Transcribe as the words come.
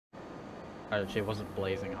She wasn't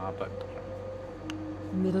blazing hot, but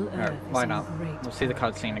Middle Earth is why in not? great We'll see the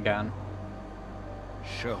peril. cutscene again.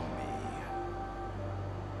 Show me.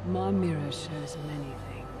 My mirror shows many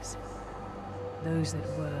things. Those that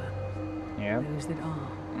were, Yep. those that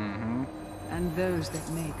are, Mm-hmm. and those that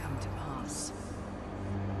may come to pass.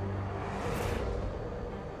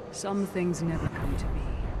 Some things never come to be,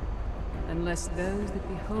 unless those that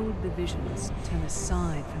behold the visions turn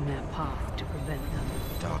aside from their path to prevent them.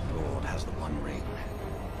 Dark Lord has the One Ring.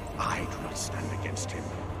 I do not stand against him.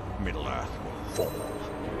 Middle Earth will fall.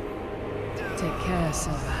 Take care,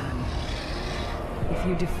 Silverhand. If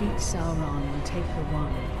you defeat Sauron and take the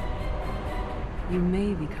One, you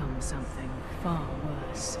may become something far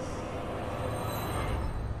worse.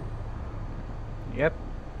 Yep,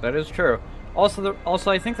 that is true.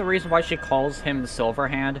 Also, I think the reason why she calls him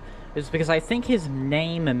Silverhand is because I think his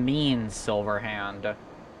name means Silverhand.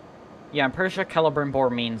 Yeah, I'm pretty sure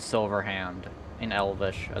Celebrimbor means Silverhand in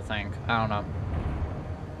Elvish, I think. I don't know.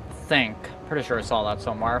 Pretty sure I saw that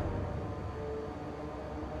somewhere.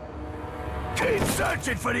 Keep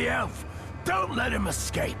searching for the elf! Don't let him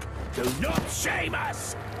escape! Do not shame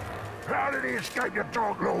us! How did he escape the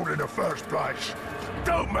Dark Lord in the first place?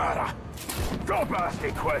 Don't matter! Stop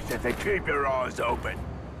asking questions and keep your eyes open!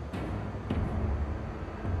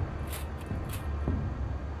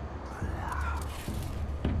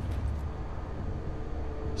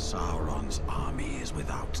 Sauron's army is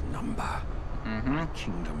without number. Mm-hmm. My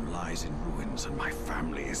kingdom lies in ruins and my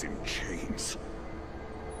family is in chains.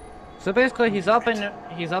 So basically, he's up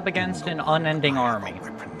against an unending army. A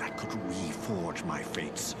weapon that could reforge my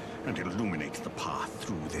fates and illuminate the path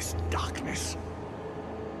through this darkness.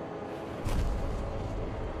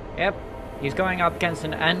 Yep, he's going up against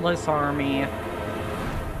an endless army.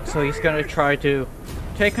 So he's going to try to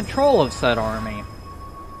take control of said army.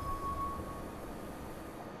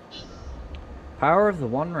 Power of the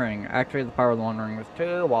One Ring. Activate the power of the One Ring with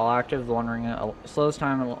 2. While active, the One Ring slows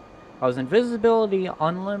time. I was invisibility,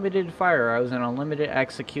 unlimited fire. I was in unlimited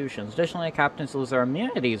executions. Additionally, captains lose their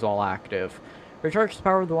immunities while active. Recharge the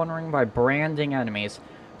power of the One Ring by branding enemies.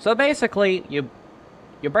 So basically, you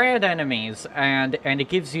brand enemies, and it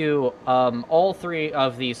gives you all 3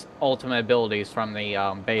 of these ultimate abilities from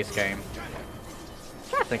the base game.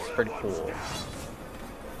 Which I think is pretty cool.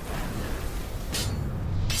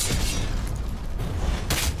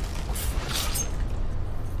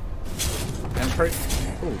 And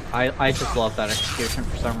ooh, I just love that execution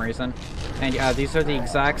for some reason. And yeah, these are the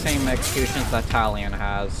exact same executions that Talion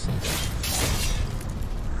has.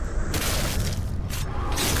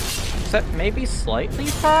 Except maybe slightly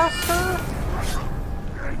faster?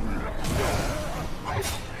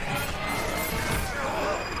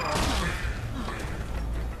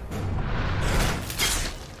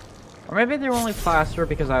 Or maybe they were only faster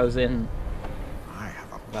because I was in... I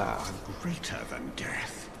have a power greater than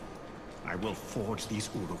death. I will forge these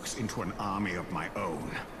Uruks into an army of my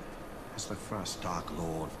own. As the first Dark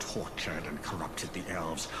Lord tortured and corrupted the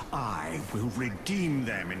elves, I will redeem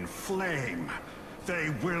them in flame.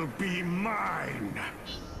 They will be mine.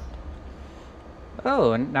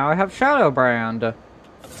 Oh, and now I have Shadowbrand.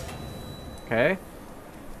 Okay.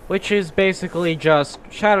 Which is basically just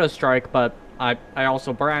Shadow Strike, but I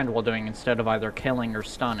also brand while doing instead of either killing or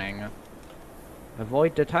stunning.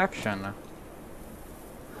 Avoid detection.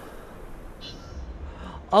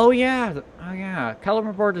 Oh yeah,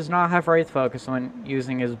 Celebrimbor does not have Wraith Focus when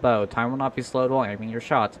using his bow. Time will not be slowed while aiming your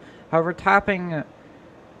shots. However, tapping,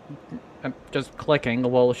 just clicking,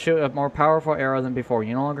 will shoot a more powerful arrow than before.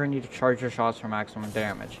 You no longer need to charge your shots for maximum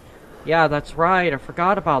damage. Yeah, that's right, I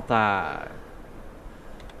forgot about that.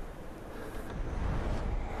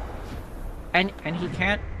 And he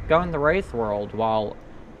can't go in the Wraith world while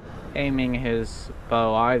aiming his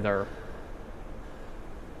bow either.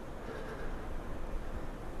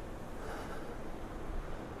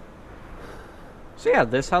 So yeah,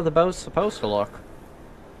 this is how the bow's supposed to look.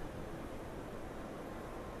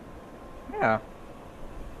 Yeah.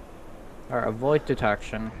 Alright, avoid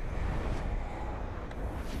detection.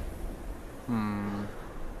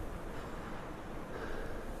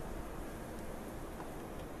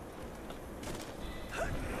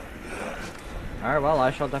 Alright, well, I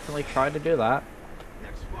shall definitely try to do that.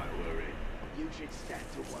 Next fight we're in, you should stand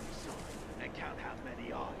to one side and count how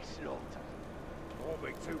many I slaughter. I'll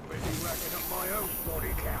be too busy racking up my own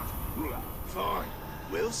body count. Fine.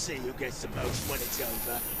 We'll see who gets the most when it's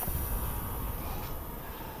over.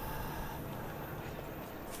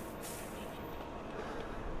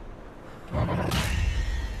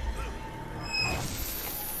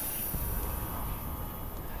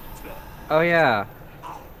 Oh yeah.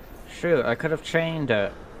 Shoot, I could have chained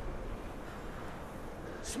it.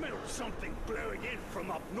 Smelled something blowing in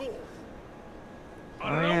from up north. Oh, I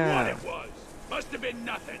don't know yeah. what it was. Must have been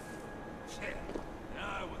nothing. Shit.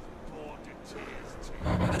 I was bored to tears too.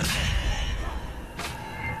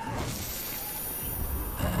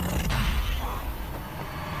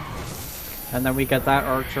 And then we get that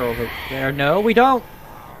archer over there. No, we don't!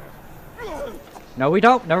 No, we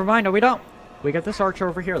don't! Never mind, no, we don't! We get this archer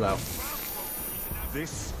over here, though.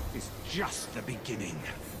 This is just the beginning.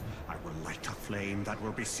 I will light a flame that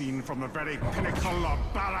will be seen from the very pinnacle of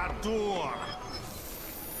Barad-dûr.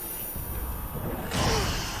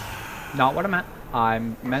 Not what I meant. I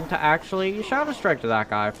meant to actually Shadow Strike to that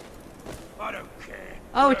guy. I don't care.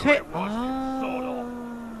 Oh,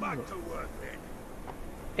 Back to work then.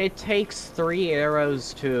 It takes 3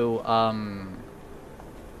 arrows to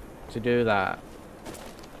do that.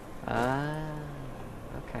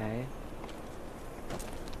 Okay.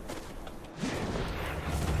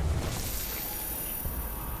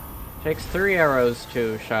 Takes 3 arrows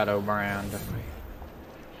to Shadow Brand.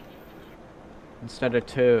 Instead of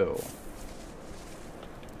 2.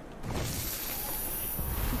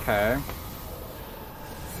 Okay.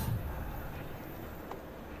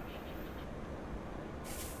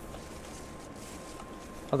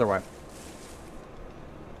 Other way.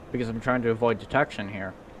 Because I'm trying to avoid detection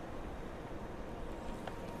here.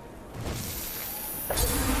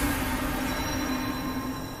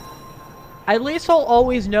 At least I'll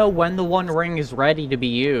always know when the One Ring is ready to be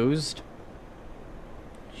used.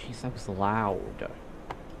 Jeez, that was loud.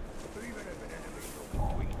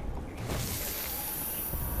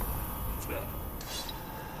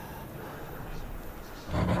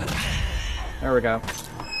 There we go.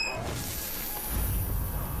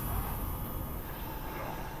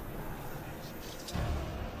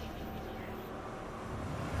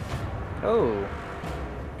 Oh.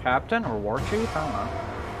 Captain or War Chief? I don't know.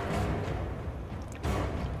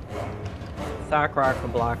 Thakrak the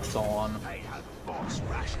Black Swan.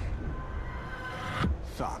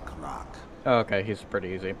 Thakrak. Okay, he's pretty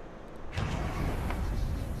easy.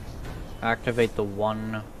 Activate the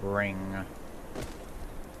One Ring.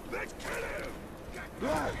 Let's kill him!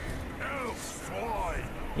 Oh, fine!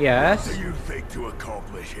 Yes? What do you think to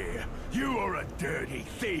accomplish here? You are a dirty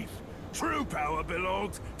thief! True power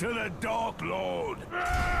belongs to the Dark Lord!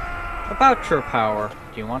 About your power.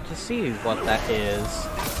 Do you want to see what that is?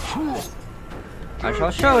 I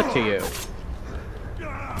shall show it to you.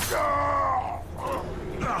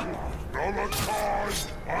 Another time,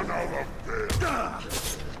 another bit.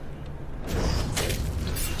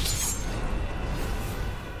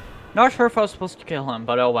 Not sure if I was supposed to kill him,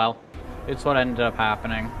 but oh well. It's what ended up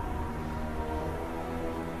happening.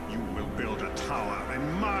 You will build a tower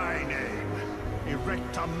in my name.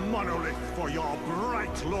 Erect a monolith for your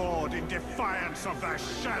bright lord in defiance of the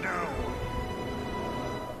shadow.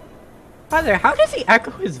 Hi there, how does he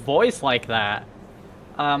echo his voice like that?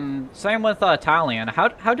 Same with Italian.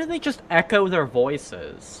 How do they just echo their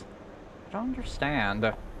voices? I don't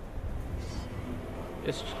understand.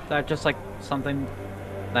 Is that just like something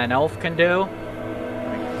that an elf can do?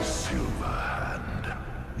 Silverhand,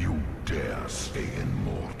 you dare stay in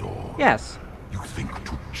Mordor? Yes. You think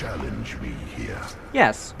to challenge me here?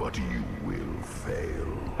 Yes. But you will fail.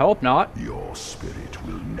 Hope not. Your spirit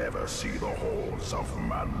will never see the halls of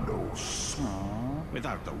Mandos.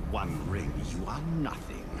 Without the One Ring, you are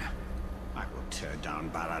nothing. I will tear down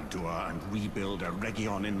Barad-dûr and rebuild a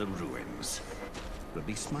region in the ruins.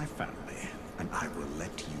 Release my family, and I will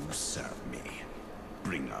let you serve me.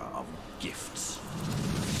 Bringer of gifts.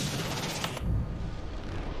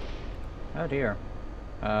 Oh dear.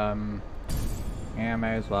 Yeah,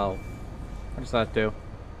 may as well. What does that do?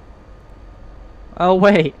 Oh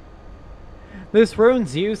wait! This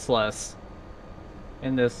rune's useless.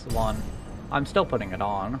 In this one. I'm still putting it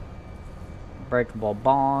on. Breakable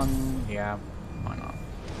bond, yeah, why not?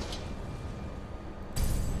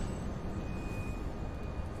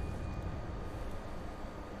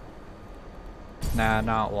 Nah,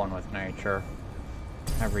 not one with nature.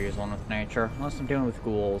 Never use one with nature. Unless I'm doing with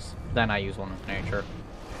ghouls. Then I use one with nature.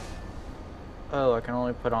 Oh, I can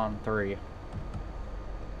only put on 3.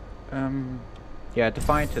 Yeah,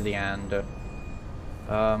 Defiant to the end.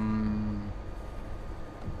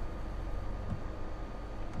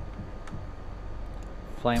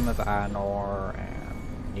 Flame of Anor,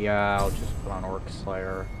 and yeah, I'll just put on Orc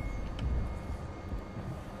Slayer.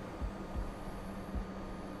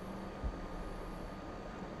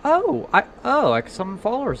 Oh, I can summon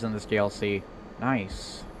followers in this DLC.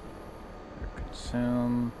 Nice.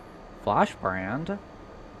 Consume Flashbrand.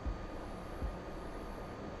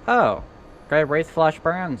 Oh, okay, Wraith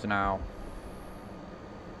Flashbrands now.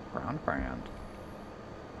 Ground brand.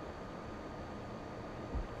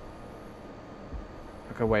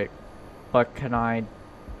 Okay, wait. But can I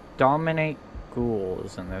dominate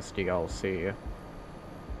ghouls in this DLC?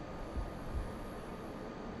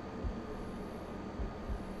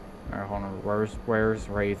 Alright, hold on. Where's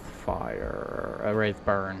Wraith Fire? Wraith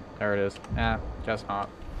Burn. There it is. Just not.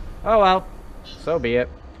 Oh well. So be it.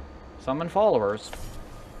 Summon followers.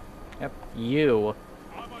 Yep, you.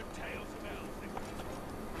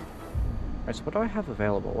 Alright, so what do I have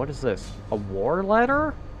available? What is this? A war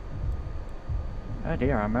letter? Oh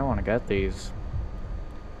dear, I might want to get these.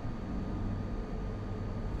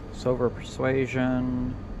 Sober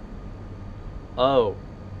Persuasion. Oh,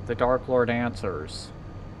 the Dark Lord answers.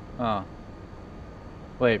 Huh.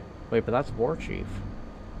 Wait, but that's War Chief.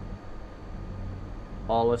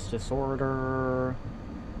 Lawless Disorder.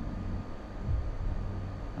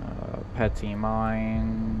 Petty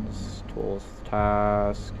Minds. Tools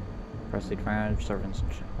Task. Press Advantage. Servants.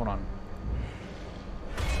 Hold on.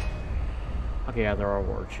 Okay, yeah, there are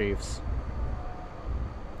War Chiefs.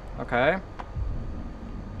 Okay.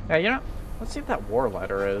 Yeah, you know, let's see what that war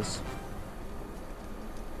letter is.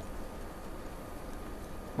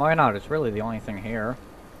 Why not? It's really the only thing here.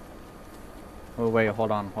 Oh, wait,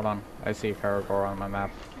 hold on. I see Karagor on my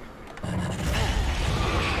map.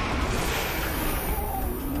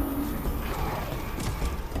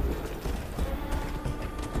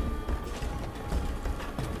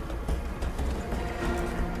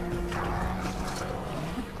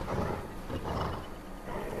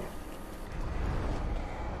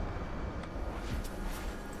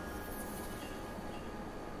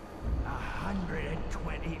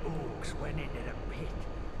 120 orcs went into the pit.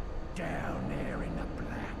 Down there in the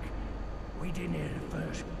black. We didn't hear the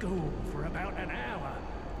first ghoul for about an hour.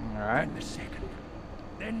 Alright. Then the second.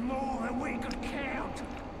 Then more than we could count.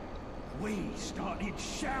 We started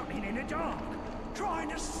shouting in the dark, trying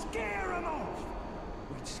to scare them off.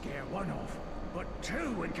 We'd scare one off, but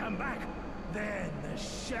two would come back. Then the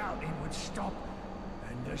shouting would stop,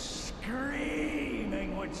 and the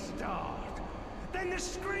screaming would start. Then the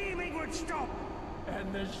screaming would stop,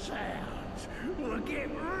 and the sounds would get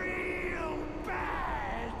real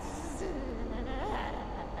bad.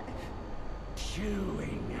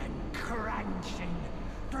 Chewing and crunching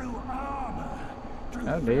through armor, through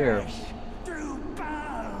flesh, through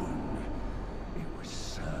bone. It was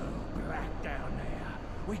so black down there,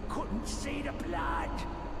 we couldn't see the blood,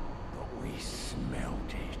 but we smelt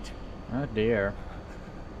it. Oh dear.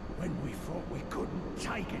 When we thought we couldn't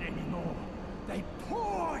take it anymore, they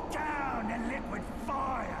poured down the liquid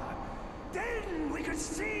fire. Then we could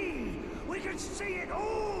see it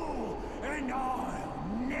all, and I'll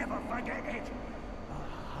never forget it.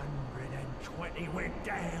 120 went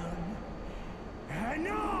down, and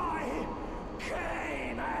I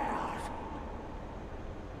came out.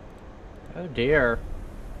 Oh dear.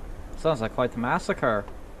 Sounds like quite the massacre.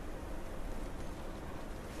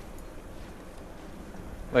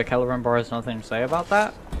 Wait, Celebrimbor has nothing to say about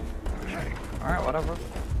that? Alright, whatever.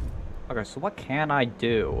 Okay, so what can I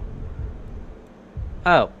do?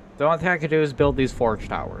 Oh, the only thing I can do is build these forge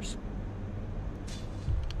towers.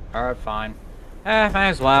 Alright, fine. Might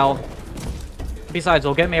as well. Besides,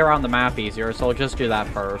 it'll get me around the map easier, so I'll just do that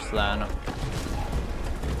first, then.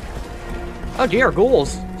 Oh dear,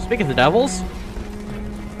 ghouls! Speaking of the devils.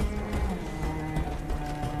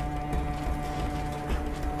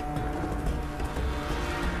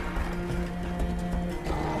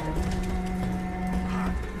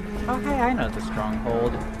 Oh, hey, I know the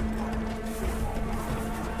stronghold.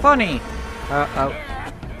 Funny! Oh.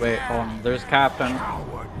 Wait, hold on. There's Captain.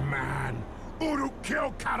 Coward man! Who'd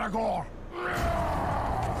kill Karagor?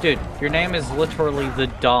 Dude, your name is literally the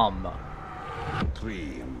Dumb.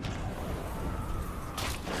 Dream.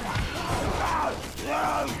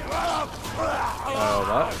 Oh,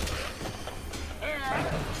 what?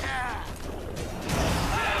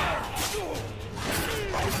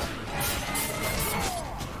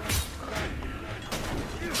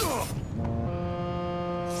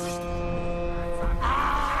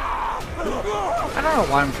 I don't know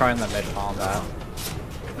why I'm trying the mid-combat.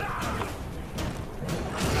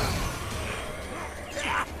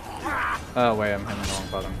 Oh wait, I'm hitting the wrong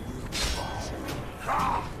button.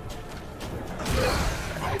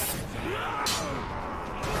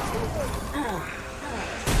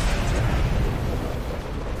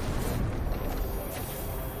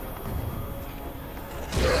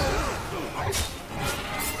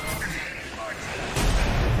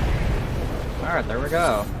 Alright, there we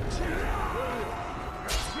go.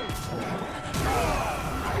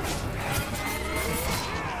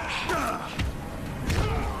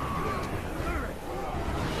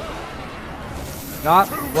 Not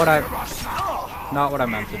what I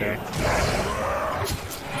meant to do.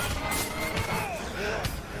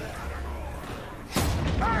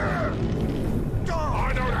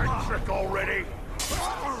 already?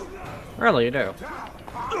 Really, you do.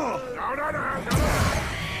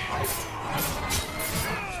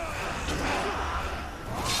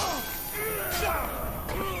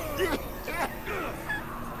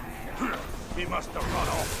 He must have run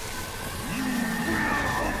off.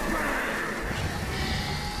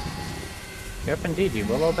 Yep, indeed, you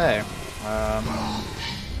will obey.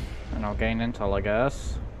 And I'll gain intel, I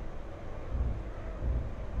guess.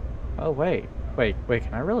 Oh, wait,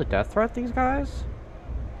 can I really death threat these guys?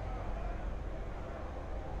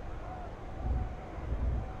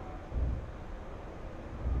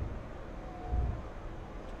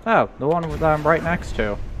 Oh, the one that I'm right next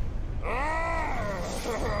to.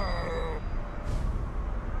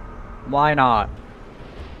 Why not?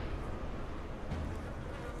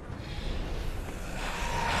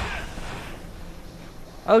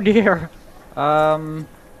 Oh dear.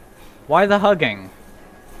 Why the hugging?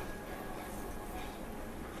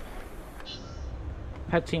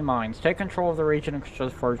 Petty Mines. Take control of the region and control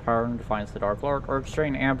forge power in defiance of the Dark Lord, or extract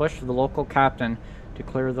an ambush for the local captain to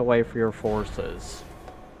clear the way for your forces.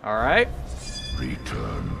 Alright.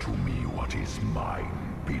 Return to me what is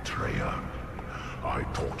mine, betrayer. I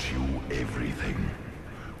taught you everything.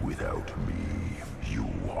 Without me, you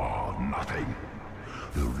are nothing.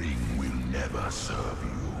 The ring will never serve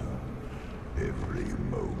you. Every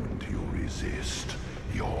moment you resist,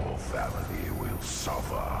 your family will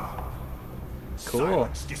suffer. Cool.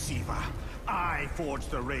 Silence, deceiver. I forged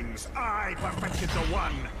the rings. I perfected the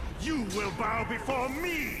one. You will bow before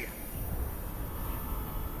me.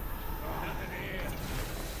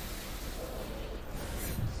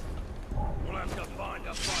 We'll have to find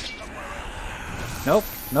a fight somewhere else. Nope,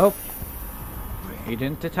 nope. He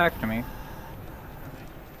didn't detect me.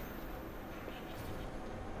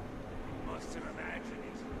 Must have imagined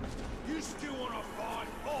it. You still want to fight?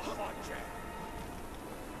 I'll fight you.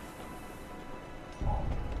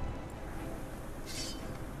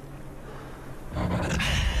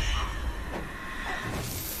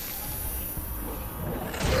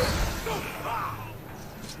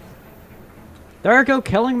 There I go,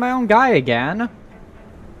 killing my own guy again. I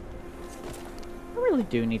really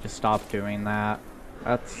do need to stop doing that.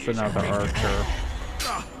 That's another archer.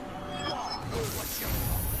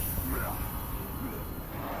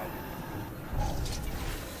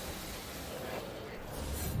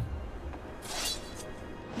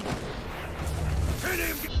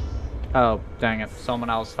 Oh, dang it. Someone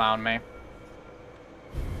else found me.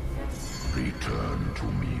 Return to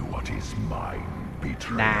me what is mine,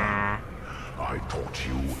 betrayer. Nah. I taught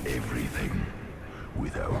you everything.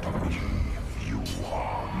 Without me, you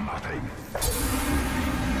are nothing.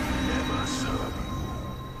 Never serve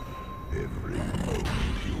you. Every moment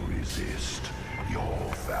you resist, your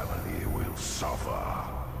family will suffer.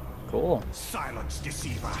 Cool. Silence,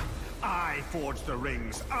 deceiver. I forged the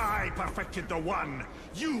rings. I perfected the one.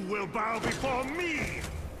 You will bow before me.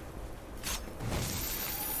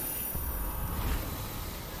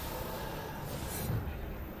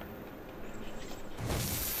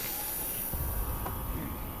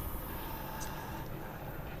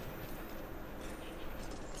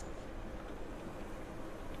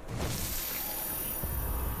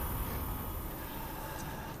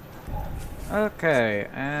 Okay,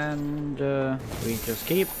 and we just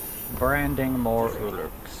keep branding more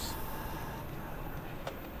Uruks.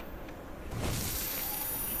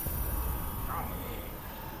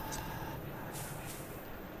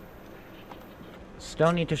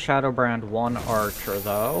 Still need to shadow brand one archer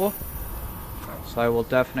though, so I will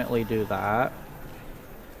definitely do that.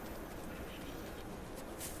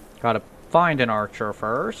 Gotta find an archer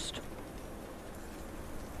first,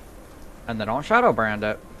 and then I'll shadow brand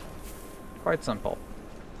it. Quite simple.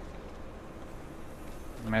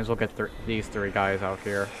 May as well get these three guys out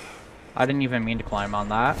here. I didn't even mean to climb on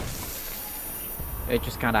that. It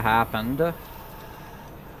just kind of happened.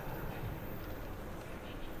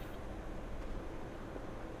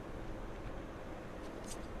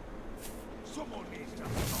 Someone needs to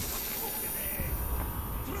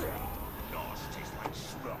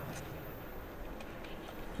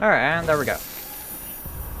Alright, and there we go.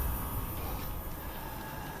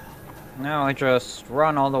 Now I just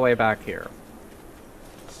run all the way back here.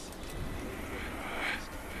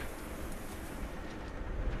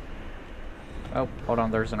 Oh, hold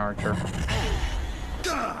on, there's an archer.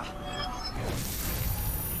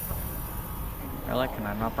 Really? Can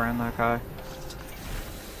I not brand that guy?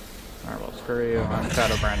 Alright, well, screw you. I'm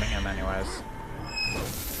shadow branding him anyways.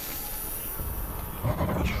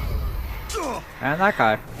 And that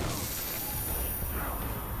guy.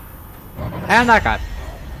 And that guy.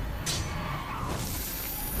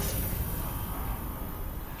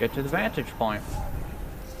 get to the vantage point.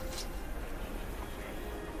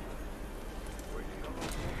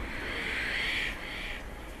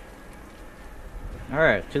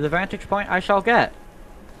 Alright, to the vantage point I shall get.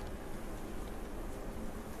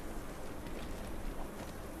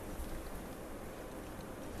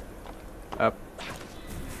 Up.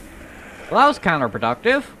 Well, that was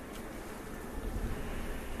counterproductive.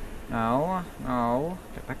 No, no.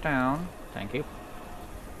 Get back down. Thank you.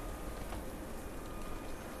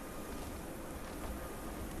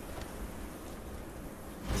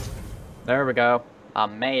 There we go. I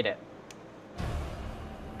made it.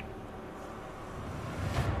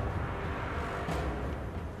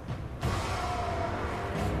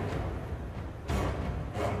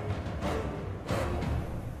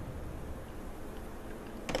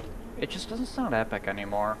 It just doesn't sound epic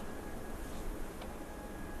anymore.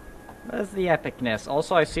 Where's the epicness?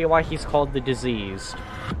 Also, I see why he's called the Diseased.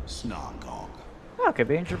 Snarkog. Oh, could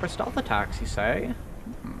be injured by stealth attacks, you say?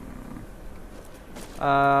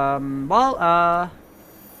 Well, how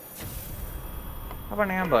about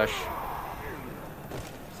an ambush?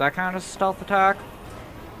 Does that count as a stealth attack?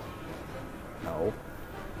 No.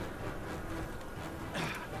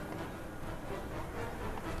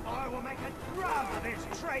 I will make a drum of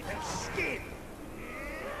this traitor's skin!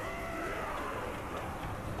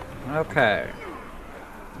 Okay.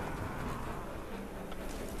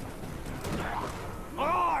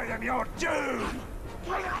 I am your doom!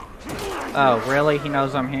 Oh, really? He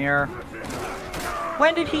knows I'm here?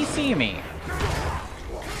 When did he see me?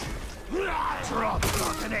 Drop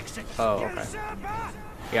like an executioner. Oh, okay.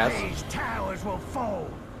 Yes? These towers will fall.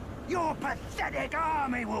 Your pathetic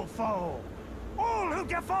army will fall. All who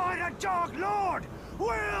defy the Dark Lord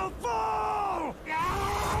will fall!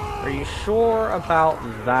 Are you sure about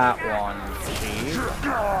that one, Chief?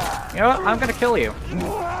 You know what? I'm gonna kill you.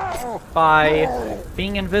 By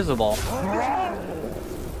being invisible.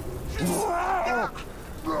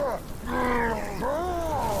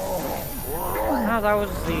 No, that was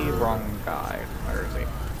the wrong guy. Where is he?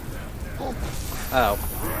 Oh.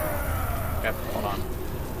 Yep, hold on.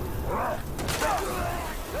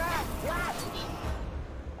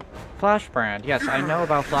 Flashbrand. Yes, I know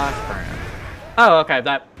about Flashbrand. Oh, okay,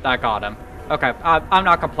 that got him. Okay, I'm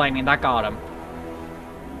not complaining, that got him.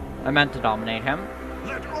 I meant to dominate him.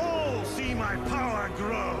 Let all see my power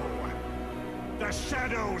grow. The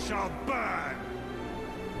shadow shall burn.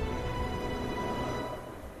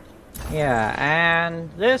 Yeah, and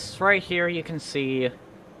this right here you can see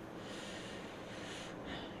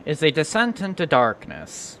is a descent into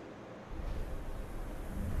darkness.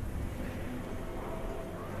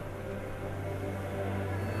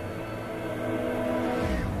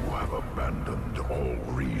 You have abandoned all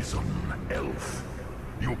reason, elf.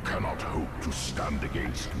 You cannot hope to stand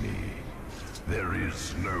against me. There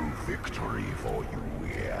is no victory for you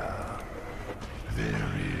here.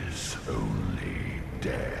 There is only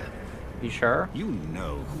death. You sure? You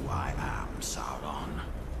know who I am, Sauron.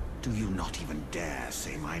 Do you not even dare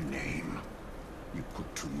say my name? You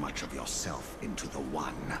put too much of yourself into the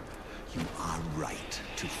One. You are right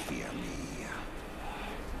to fear me.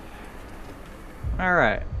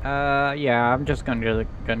 Alright, yeah, I'm just gonna go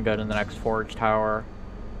to the next Forge Tower.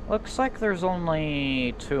 Looks like there's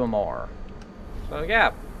only 2 more. So,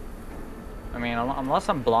 yeah. I mean, unless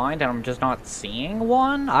I'm blind and I'm just not seeing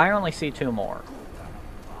one, I only see 2 more.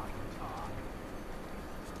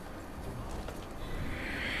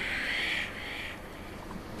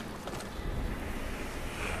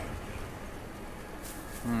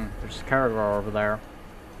 There's a Caragor over there.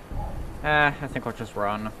 I think I'll just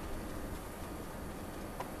run.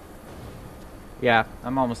 Yeah,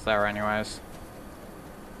 I'm almost there anyways.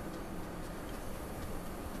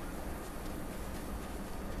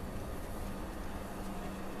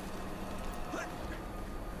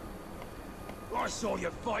 I saw you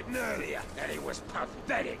fighting earlier, and it was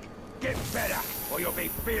pathetic. Get better, or you'll be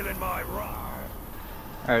feeling my wrath.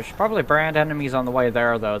 I should probably brand enemies on the way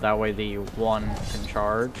there, though. That way the one can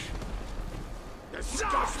charge.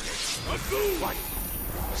 Disgusting! A ghoul!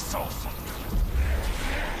 A saucer!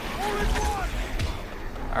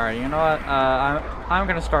 Alright, you know what? I'm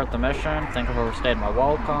gonna start the mission. Think I've overstayed my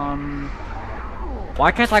welcome.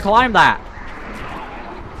 Why can't I climb that?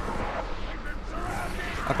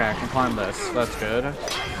 Okay, I can climb this. That's good.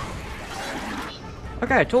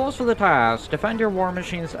 Okay, tools for the task. Defend your war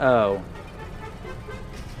machines. Oh.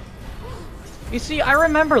 You see, I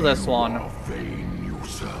remember this one. Vain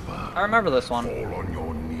usurper. I remember this one. Fall on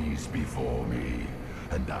your knees before me,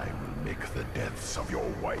 and I will make the deaths of your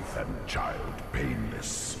wife and child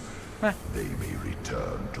painless. They may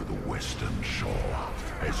return to the western shore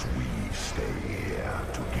as we stay here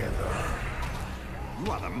together.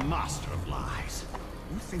 You are the master of lies.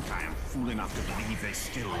 You think I am fool enough to believe they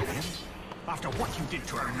still live? After what you did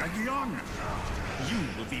to Region? You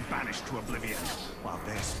will be banished to oblivion, while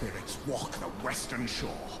their spirits walk the western shore.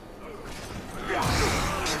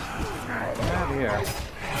 Alright, get out of here.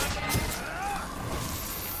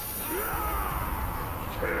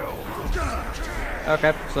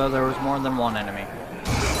 Okay, so there was more than one enemy.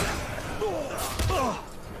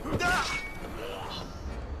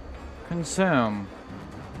 Consume.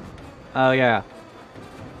 Oh yeah.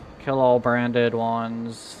 Kill all branded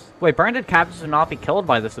ones. Wait, branded captives will not be killed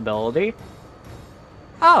by this ability?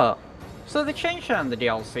 Oh, so they changed it in the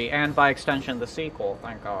DLC, and by extension the sequel,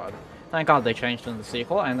 thank god. Thank god they changed it in the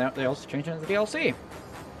sequel, and they also changed it in the DLC.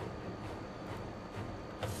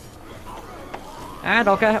 And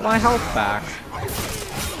I'll get my health back.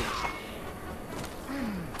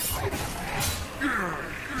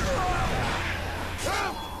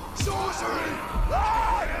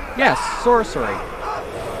 Yes, sorcery.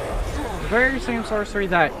 The very same sorcery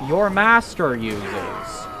that your master uses.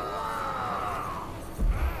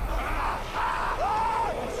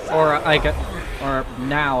 Or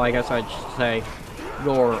now I guess I should say,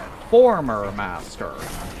 your former master.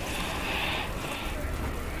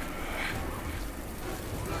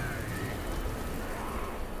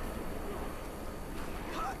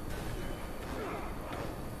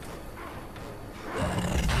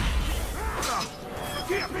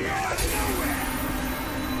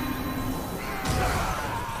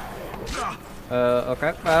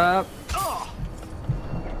 Okay.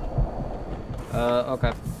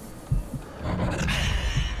 Okay.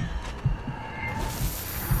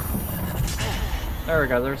 There we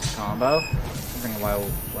go, there's a combo. I don't know why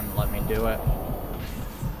it wouldn't let me do it.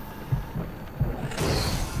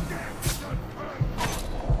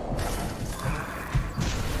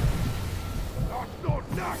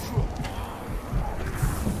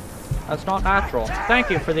 That's not natural. Thank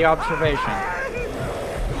you for the observation.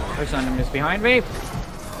 There's enemies behind me.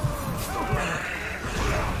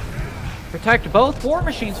 Protect both war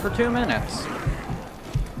machines for 2 minutes.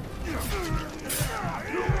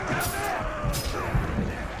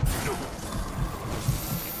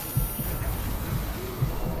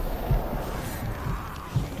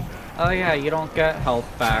 Oh yeah, you don't get health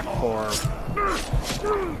back for...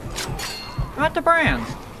 Not the brand!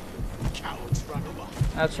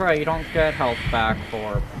 That's right, you don't get health back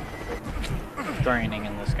for draining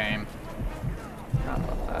in this game. Not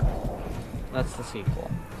about that. That's the sequel.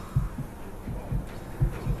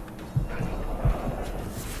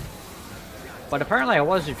 But apparently I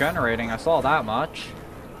was regenerating, I saw that much.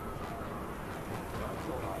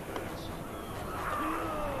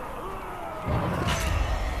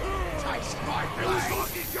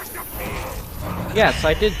 Yes,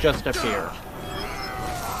 I did just appear.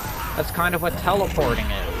 That's kind of what teleporting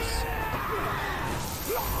is.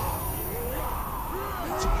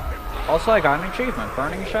 Also, I got an achievement,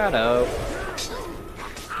 Burning Shadow.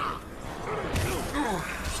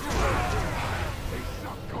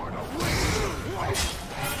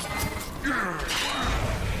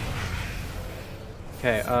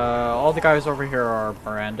 Okay, all the guys over here are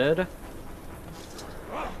branded.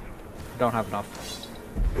 Don't have enough.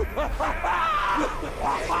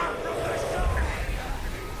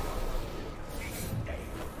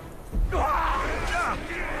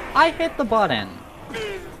 I hit the button.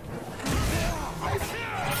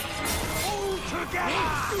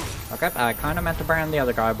 Okay, I kind of meant to brand the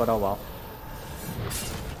other guy, but oh well.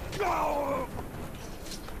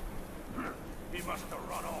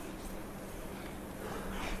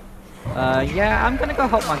 Yeah, I'm gonna go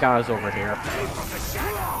help my guys over here.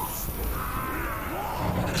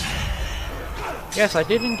 Yes, I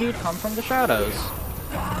did indeed come from the shadows.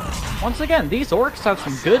 Once again, these orcs have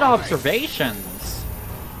some good observations.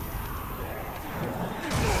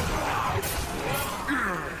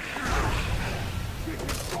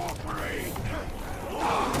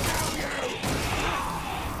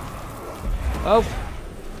 Oh.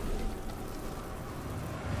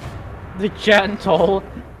 The Gentle.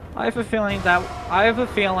 I have a feeling that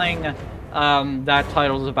that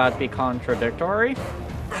title's about to be contradictory.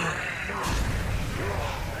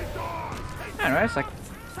 Anyways, like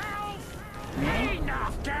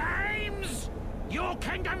enough games! Your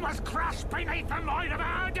kingdom was crushed beneath the might of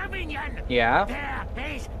our dominion! yeah.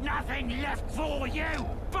 There is nothing left for you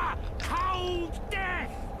but cold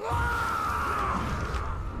death!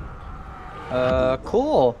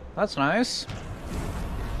 Cool. That's nice.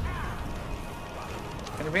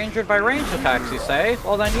 Gonna be injured by ranged attacks, you say?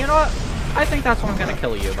 Well then, you know what? I think that's what I'm gonna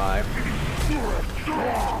kill you by.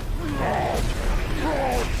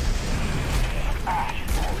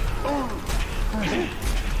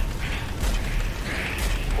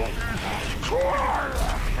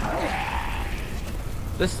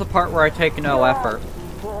 This is the part where I take no effort.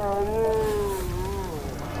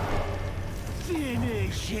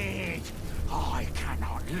 Finish it! I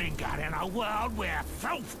cannot linger in a world where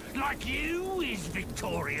filth like you is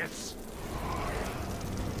victorious.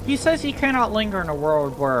 He says he cannot linger in a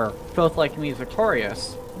world where filth like me is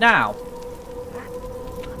victorious. Now.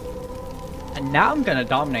 And now I'm gonna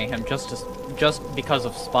dominate him just because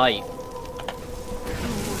of spite.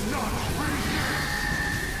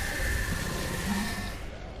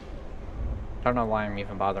 I don't know why I'm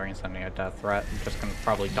even bothering sending a death threat. I'm just gonna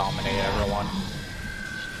probably dominate everyone.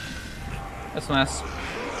 That's a mess.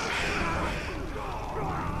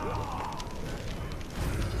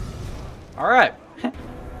 Alright.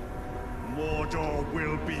 Mordor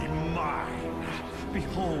will be mine.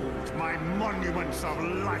 Behold my monuments of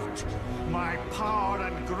light. My power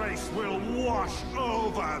and grace will wash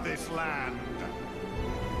over this land.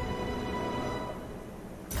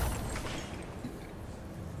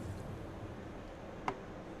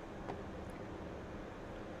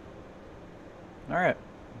 Alright.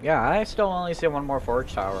 Yeah, I still only see one more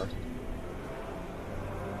forge tower.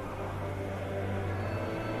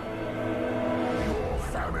 Your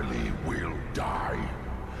family will die.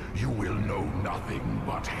 You will know nothing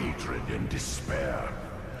but hatred and despair.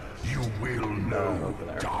 You will know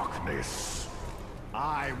darkness.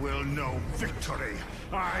 I will know victory.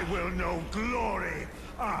 I will know glory.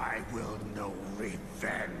 I will know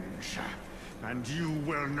revenge. And you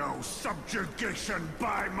will know subjugation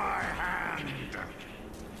by my hand.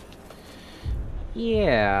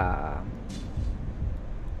 Yeah.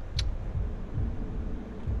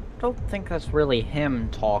 Don't think that's really him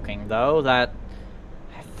talking, though. I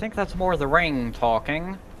think that's more the ring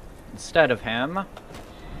talking instead of him.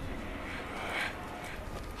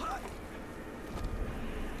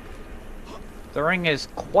 The ring is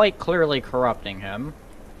quite clearly corrupting him.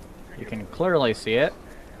 You can clearly see it.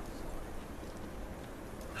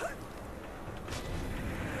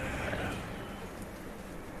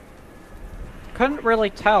 Couldn't really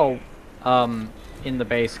tell in the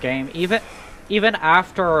base game, even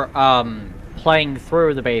after playing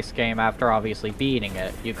through the base game, after obviously beating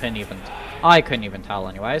it, I couldn't even tell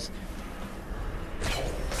anyways.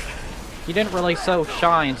 He didn't really show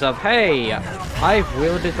signs of, hey, I've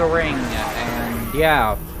wielded the ring, and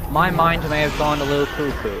yeah, my mind may have gone a little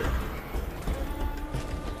cuckoo.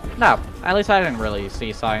 No, at least I didn't really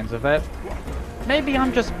see signs of it. Maybe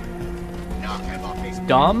I'm just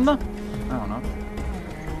dumb? I don't know.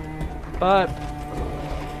 But,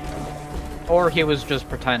 or he was just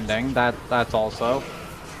pretending. That's also.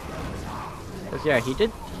 Because yeah, he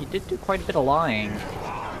did do quite a bit of lying.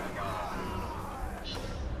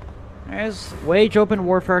 As wage open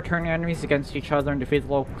warfare, turn enemies against each other, and defeat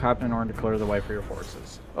the local captain in order to clear the way for your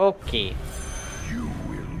forces. Okay. You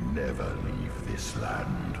will never leave this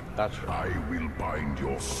land. That's true. I will bind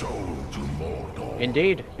your soul to Mordor.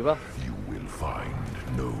 Indeed, you will. You will find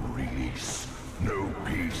no release, no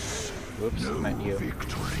peace, Whoops, no meant you.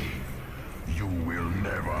 victory. You will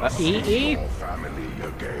never see E.E.? your family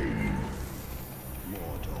again.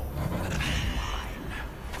 Mordor will be mine.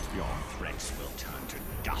 Your threats will turn to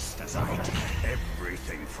dust as I take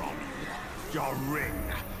everything from you. Your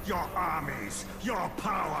ring, your armies, your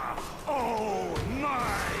power, all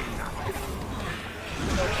mine!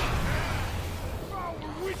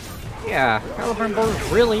 Yeah,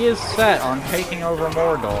 Celebrimbor really is set on taking over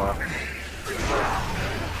Mordor.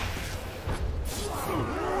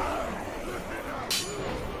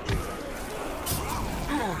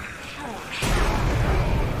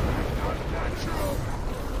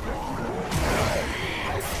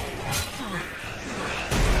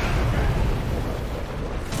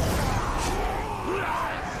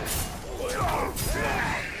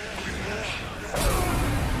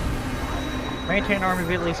 Maintain an army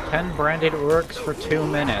of at least 10 branded orcs for 2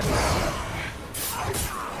 minutes.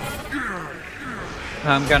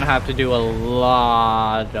 I'm gonna have to do a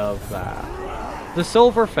lot of that. The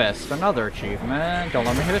Silver Fist, another achievement. Don't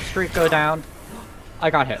let my hit streak go down. I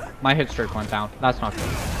got hit. My hit streak went down. That's not good.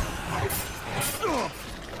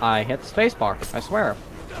 I hit spacebar. I swear.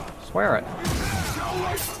 Swear it.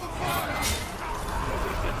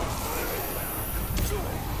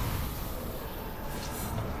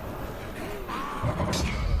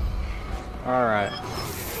 Alright.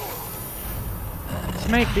 Let's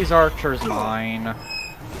make these archers mine.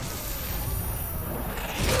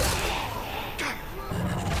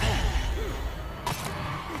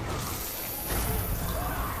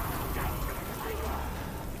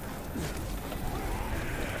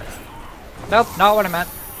 Nope, not what I meant.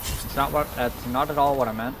 It's not what. That's not at all what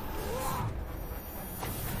I meant.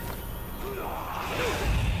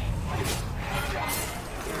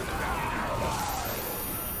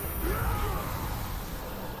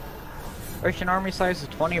 Reach an army size of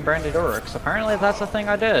 20 branded orcs. Apparently that's a thing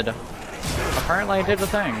I did. Apparently I did the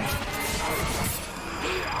thing.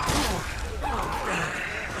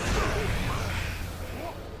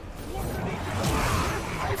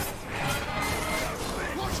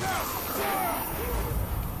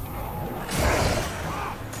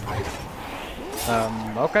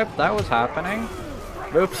 Okay, that was happening.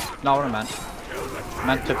 Oops, not what I meant.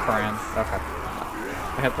 Meant to Fran. Okay.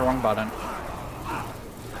 I hit the wrong button.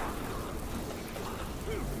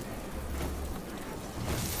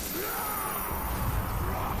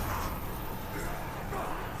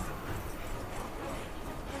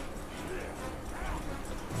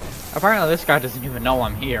 Apparently this guy doesn't even know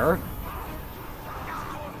I'm here.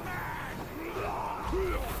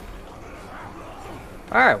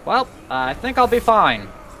 Alright, well, I think I'll be fine.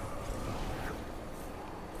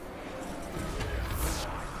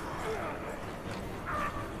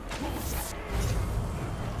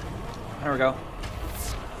 There we go.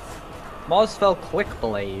 Mosfell Quick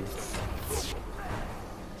Blades.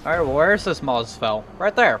 Alright, well, where's this Mosfell?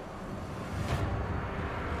 Right there.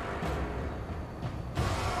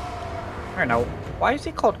 I don't know. Why is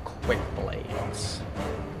he called Quick Blades?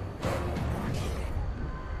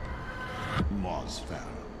 Mosfell.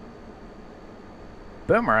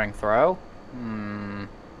 Boomerang throw?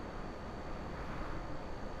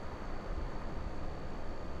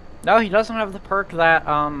 No, he doesn't have the perk that,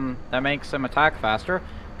 that makes him attack faster.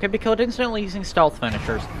 Can be killed instantly using stealth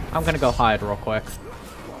finishers. I'm gonna go hide real quick.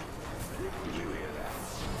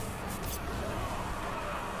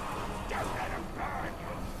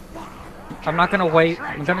 I'm not gonna wait.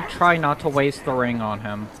 I'm gonna try not to waste the ring on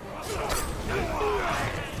him.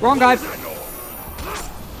 Wrong guy!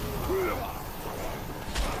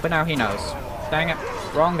 But now he knows. Dang it.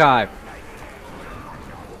 Wrong guy.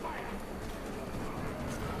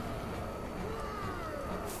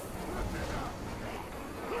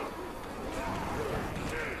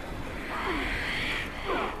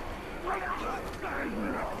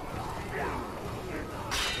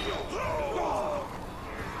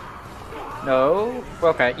 No.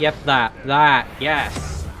 Okay, yep, that,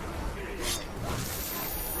 yes.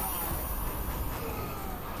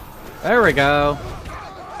 There we go.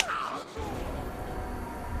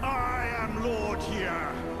 I am Lord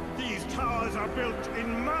here. These towers are built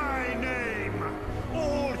in my name.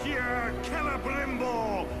 All here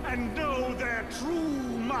Celebrimbo and know their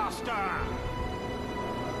true master.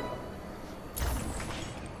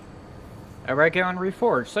 A regular and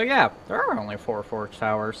reforged. So yeah, there are only 4 forged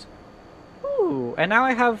towers. Ooh, and now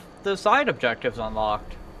I have the side objectives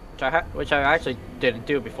unlocked, which I actually didn't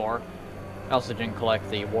do before. I also didn't collect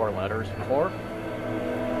the war letters before.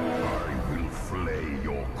 I will flay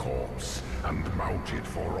your corpse and mount it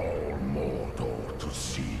for all Mordor to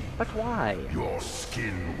see. But why? Your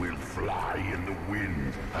skin will fly in the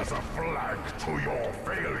wind as a flag to your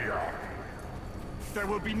failure. There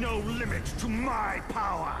will be no limit to my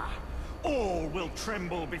power. All will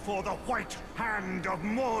tremble before the white hand of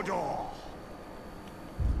Mordor.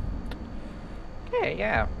 Okay,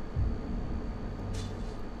 yeah.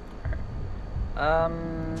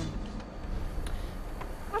 I'm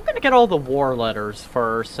gonna get all the war letters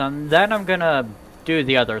first, and then I'm gonna do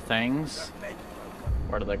the other things.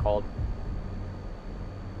 What are they called?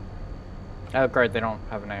 Oh, great, they don't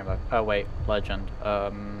have a name. Oh, wait, legend.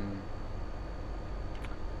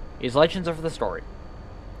 These legends are for the story.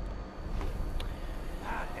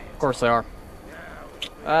 Of course they are.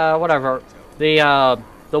 Whatever. The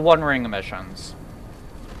One Ring missions.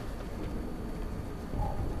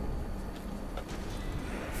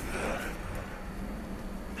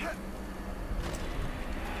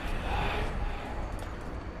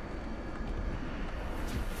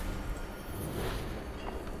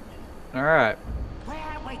 Alright.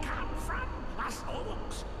 Where we come from? Us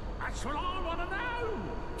orcs? That's what I want to know.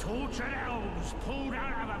 Tortured elves pulled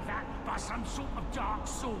out of a vat by some sort of dark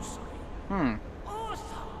sorcery.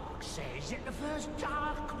 Orthox says that the first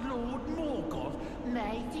Dark Lord Morgoth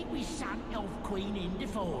made it with some elf queen in the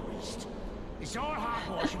forest. It's all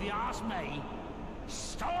hogwash if you ask me.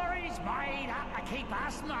 Stories made up to keep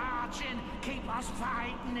us marching, keep us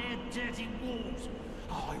fighting their dirty wars.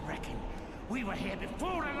 I reckon we were here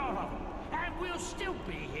before a lot of them, and we'll still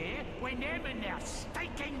be here when them and their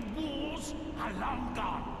stinking wars are long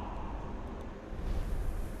gone.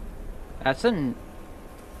 That's an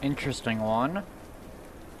interesting one.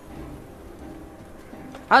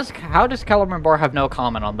 How does Celebrimbor have no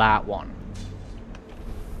comment on that one?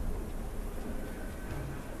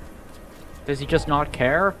 Does he just not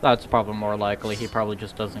care? That's probably more likely. He probably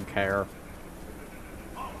just doesn't care.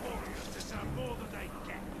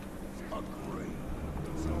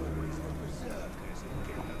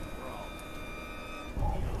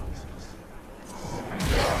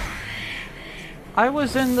 I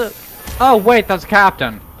was in the... Oh, wait, that's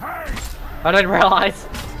Captain. Hey! I didn't realize.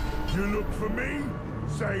 You look for me,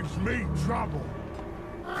 saves me trouble.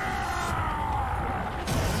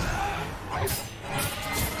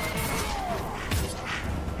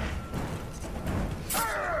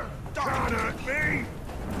 Can't hurt me.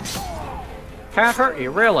 Can't hurt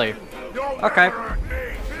you, really? Don't Okay. hurt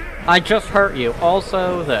me. I just hurt you.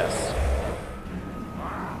 Also this.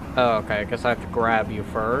 Oh, okay, I guess I have to grab you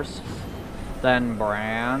first. Then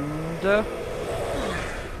brand. There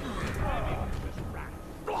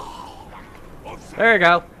you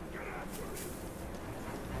go.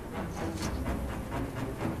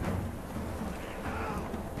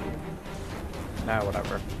 Nah,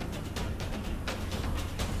 whatever.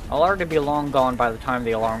 I'll already be long gone by the time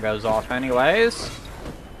the alarm goes off anyways.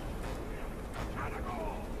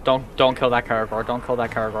 Don't kill that Caragor, don't kill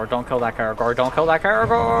that Caragor, don't kill that Caragor, don't kill that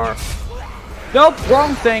Caragor! Nope,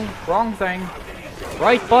 wrong thing, wrong thing.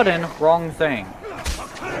 Right button, wrong thing.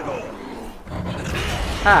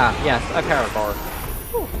 Ah, yes, a Caragor.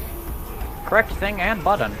 Whew. Correct thing and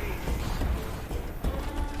button.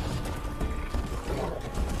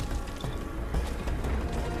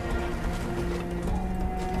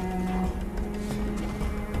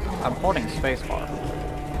 I'm holding spacebar.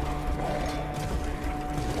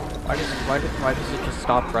 Why does it just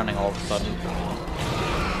stop running all of a sudden?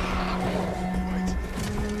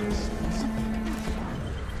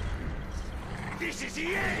 This is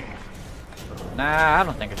the end. Nah, I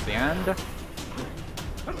don't think it's the end.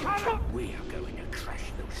 We are going to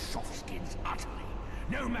crush those softskins utterly,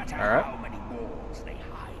 no matter Alright. how many walls they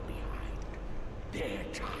hide behind. Their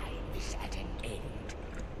time is at an end.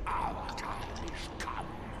 Our time is come.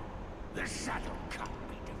 The shadow can't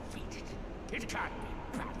be defeated. It can't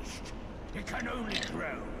be banished. It can only grow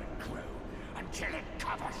and grow until it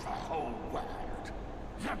covers the whole world.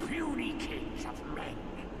 The puny kings of men,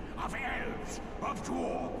 of elves, of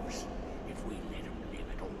dwarves. If we let them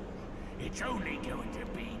live at all, it's only going to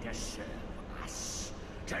be to serve us.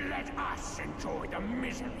 To let us enjoy the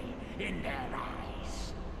misery in their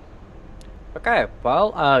eyes. Okay,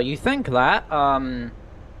 well, you think that,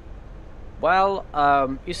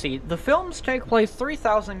 you see, the films take place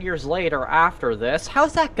 3,000 years later after this.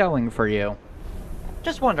 How's that going for you?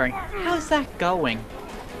 Just wondering, how's that going?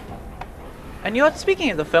 And you know what,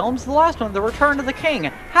 speaking of the films, the last one, The Return of the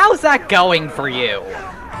King, how's that going for you?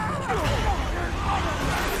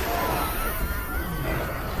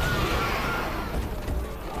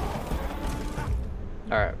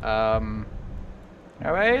 Alright,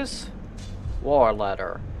 anyways, War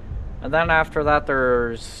Letter. And then after that,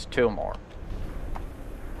 there's 2 more.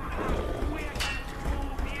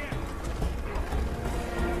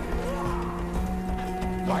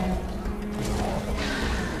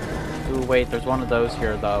 Ooh, wait, there's one of those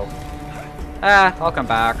here, though. Ah, I'll come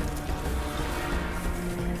back.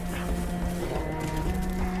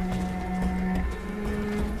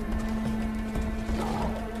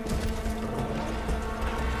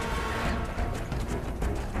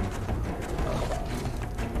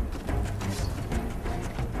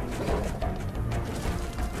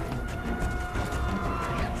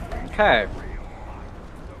 Okay.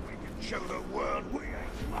 Show the world we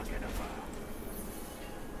ain't mucking about.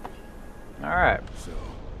 Alright. So,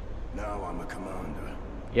 now I'm a commander.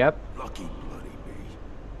 Yep. Lucky bloody me.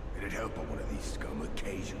 It'd help if one of these scum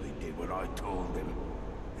occasionally did what I told them,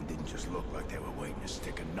 and didn't just look like they were waiting to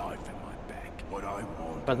stick a knife in my back. What I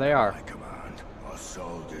want But they are. my command are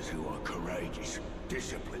soldiers who are courageous,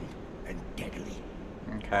 disciplined, and deadly.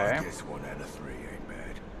 Okay. I guess 1 out of 3 ain't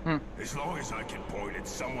bad. As long as I can point at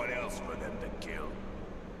someone else for them to kill.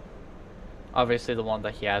 Obviously, the one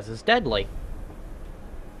that he has is deadly.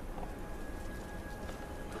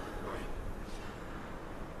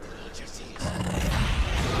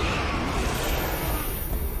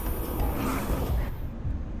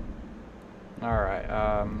 Alright,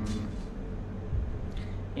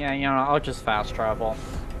 yeah, you know, I'll just fast travel.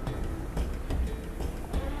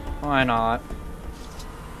 Why not?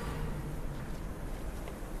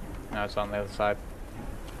 No, it's on the other side.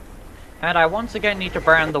 And I once again need to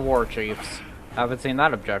brand the war chiefs. Haven't seen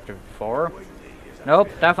that objective before. Nope,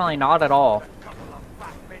 definitely not at all.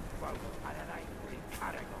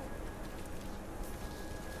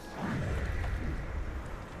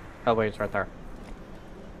 Oh wait, it's right there.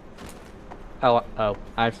 Oh,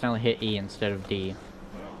 I accidentally hit E instead of D.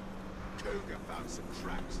 Cougar found some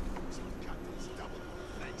tracks. Some cut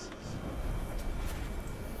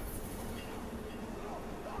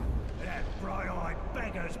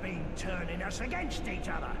turning us against each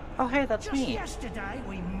other. Oh, hey, that's Just me. yesterday,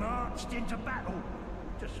 we marched into battle,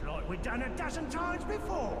 just like we'd done a dozen times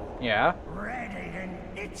before. Yeah. Ready and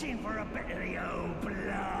itching for a bit of the old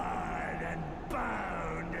blood and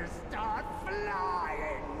bone to start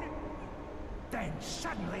flying. Then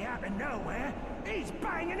suddenly, out of nowhere, he's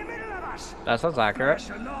bang in the middle of us. That sounds accurate. That's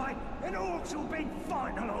a lie. And orcs who've been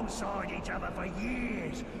fighting alongside each other for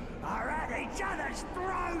years are at each other's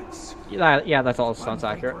throats. Yeah, that all sounds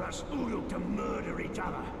One thing accurate. for us Uruk to murder each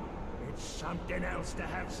other. It's something else to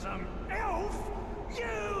have some elf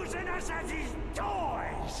using us as his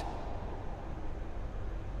toys.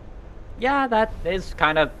 Yeah, that is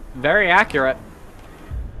kind of very accurate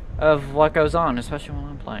of what goes on, especially when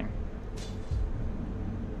I'm playing.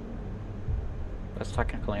 That's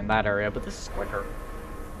technically in that area, but this is quicker.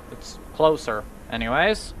 It's closer.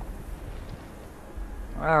 Anyways.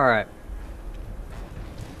 Alright.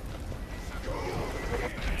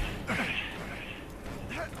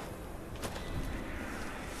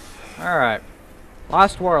 Alright.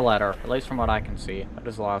 Last war letter, at least from what I can see. That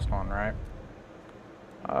is the last one, right?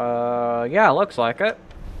 Yeah, it looks like it.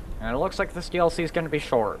 And it looks like this DLC is going to be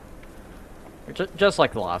short. Just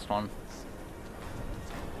like the last one.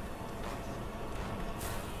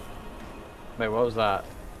 Wait, what was that?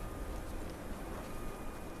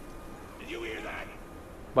 Did you hear that?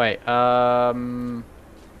 Wait,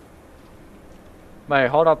 wait,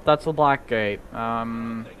 hold up, that's the Black Gate.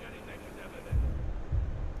 No.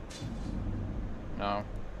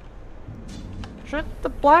 Should the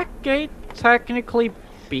Black Gate technically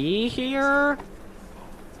be here?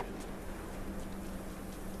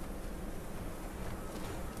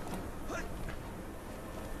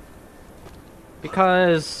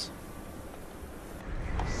 Because...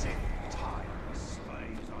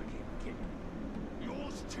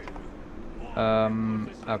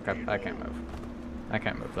 okay, I can't move. I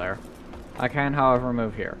can't move there. I can, however,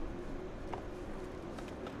 move here.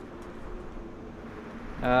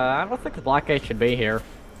 I don't think the Black Gate should be here.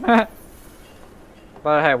 But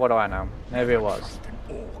hey, what do I know? Maybe it was.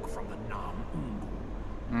 An orc from the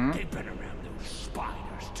Hmm? They've been around those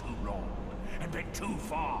spiders too long and been too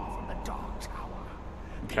far from the Dark Tower.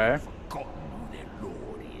 Okay. They've forgotten who their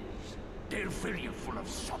lord is. They'll fill you full of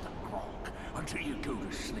southern grog until you go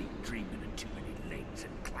to sleep dreaming of too many legs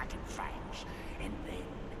and clacking fangs. And then,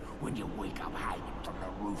 when you wake up hanging from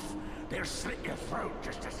the roof, they'll slit your throat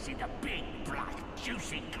just to see the big, black,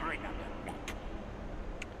 juicy grin on your neck.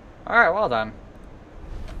 Alright, well done.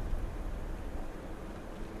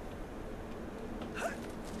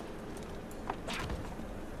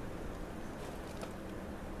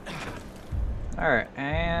 Alright,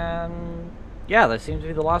 and... yeah, that seems to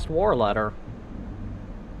be the last war letter.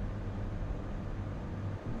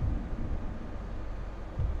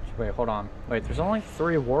 Wait, hold on. Wait, there's only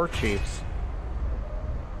 3 war chiefs.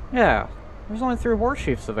 Yeah, there's only 3 war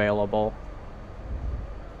chiefs available.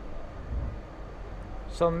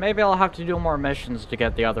 So maybe I'll have to do more missions to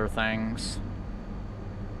get the other things.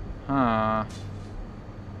 Huh.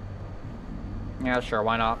 Yeah, sure,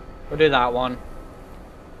 why not? We'll do that one.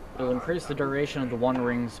 It'll increase the duration of the One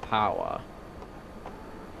Ring's power.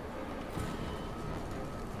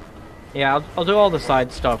 Yeah, I'll do all the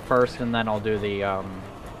side stuff first, and then I'll do the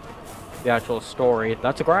actual story.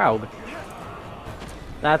 That's a Graug.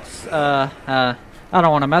 That's, I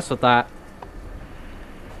don't want to mess with that.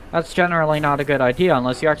 That's generally not a good idea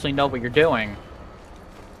unless you actually know what you're doing.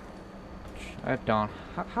 I don't.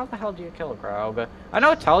 How the hell do you kill a Graug? I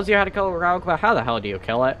know it tells you how to kill a Graug, but how the hell do you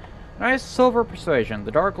kill it? Nice silver persuasion.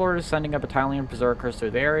 The Dark Lord is sending a battalion of berserkers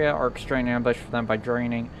through the area. Orcs train ambush for them by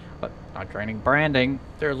branding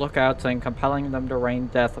their lookouts and compelling them to rain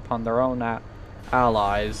death upon their own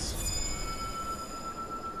allies.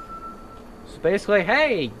 So basically,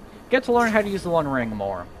 hey, get to learn how to use the One Ring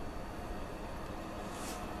more.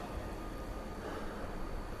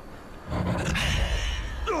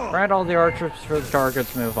 Grant all the archers for the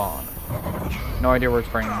targets, move on. No idea where it's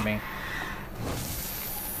bringing me.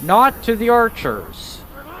 Not to the archers.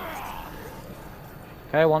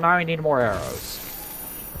 Okay, well now I need more arrows.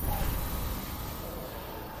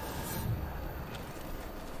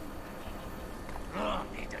 I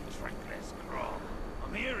need to drink this grog.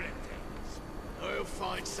 I'm hearing things. I'll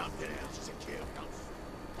find something else to kill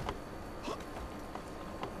them.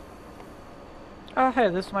 Oh hey,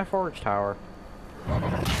 this is my forge tower.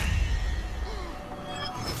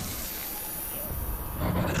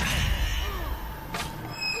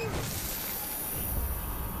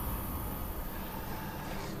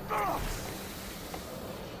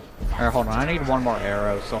 Alright, hold on. I need one more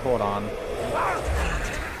arrow, so hold on.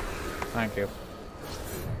 Thank you.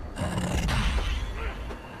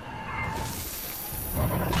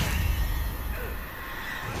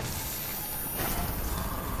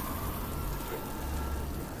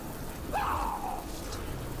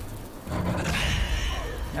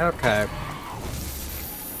 Okay.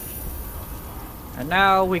 And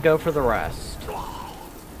now we go for the rest.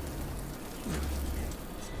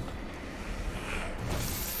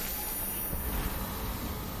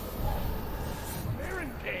 Hearing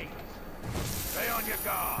things. Stay on your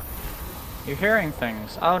guard. You're hearing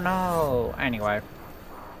things. Oh no. Anyway.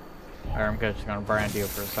 I'm just gonna brand you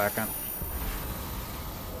for a second.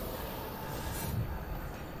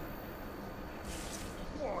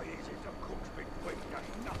 Why is it the cook's been waiting us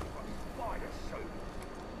nothing but spider soup?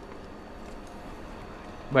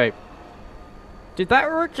 Wait. Did that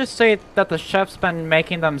word just say that the chef's been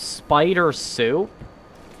making them spider soup?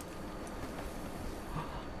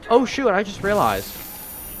 Oh shoot, I just realized.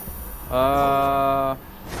 You know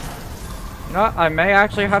what? I may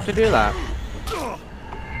actually have to do that.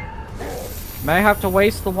 May have to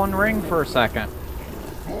waste the one ring for a second.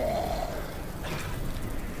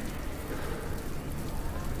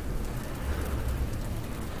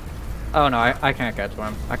 Oh no, I can't get to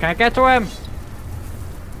him. I can't get to him!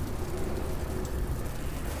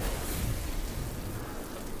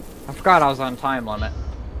 I forgot I was on a time limit.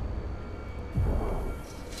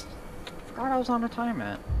 Forgot I was on a time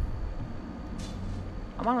limit.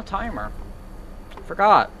 I'm on a timer.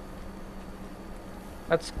 Forgot.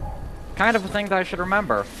 That's kind of a thing that I should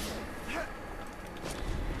remember.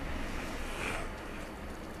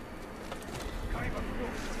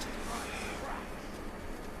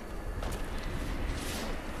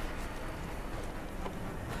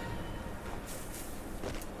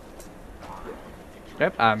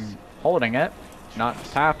 Yep, I'm holding it, not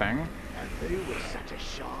tapping.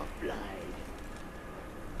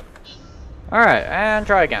 Alright, and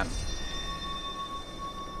try again.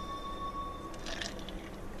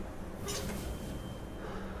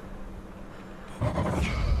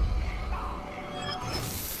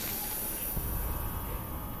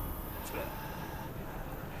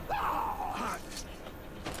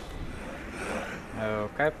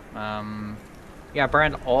 Okay, yeah,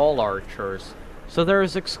 brand all archers. So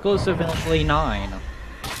there's exclusively 9.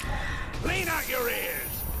 Clean out your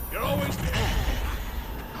ears. You're always.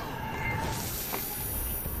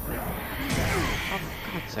 Oh,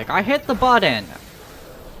 for God's sake, I hit the button!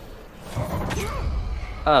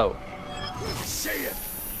 Oh. See him.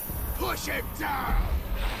 Push him down.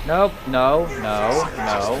 Nope, no, no,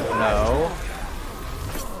 no, no.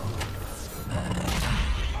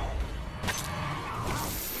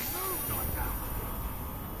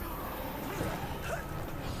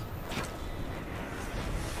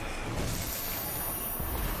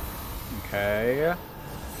 Okay.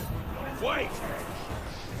 Wait.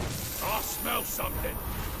 I smell something.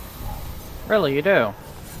 Really, you do?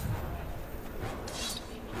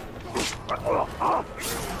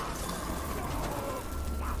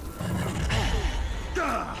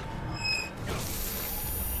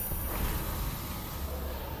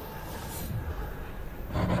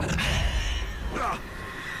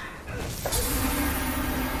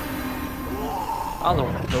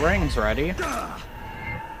 Oh, the ring's ready.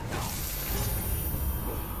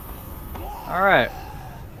 Alright.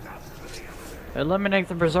 Eliminate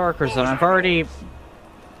the berserkers, and I've already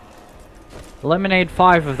eliminated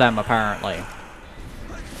 5 of them, apparently.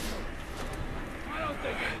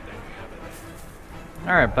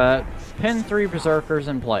 Alright, but pin 3 berserkers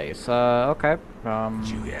in place. Okay. Did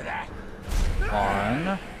you hear that?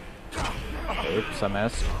 1. Oops, I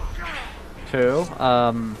missed. 2.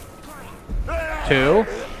 2.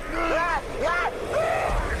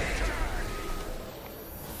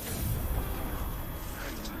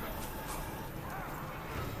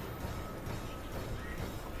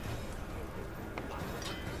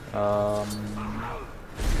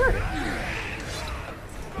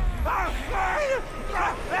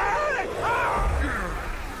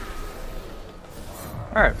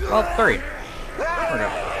 Alright, well, 3. We're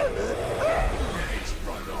good.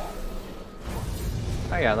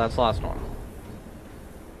 Oh yeah, that's the last one.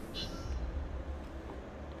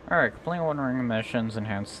 Alright, completing One Ring missions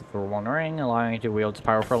enhance the One Ring, allowing you to wield its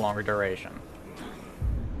power for a longer duration.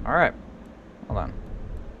 Alright. Hold on.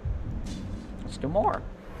 Let's do more.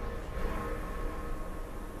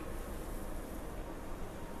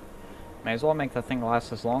 May as well make the thing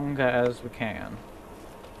last as long as we can.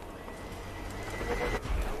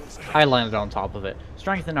 I landed on top of it.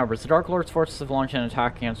 Strength in numbers. The Dark Lord's forces have launched an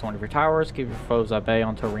attack against one of your towers. Keep your foes at bay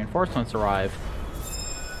until reinforcements arrive.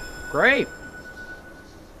 Great!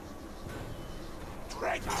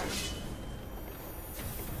 Stay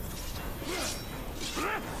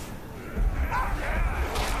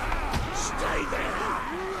there.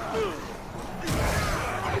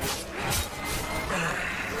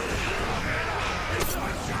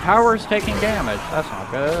 tower's taking damage. That's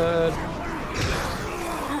not good.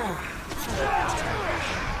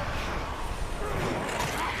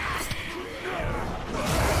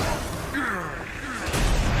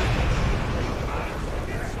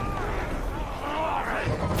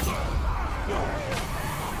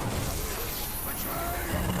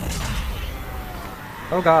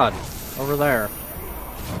 Oh god, over there.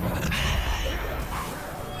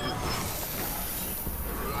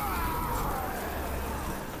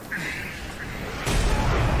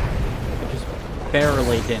 I just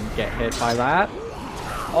barely didn't get hit by that.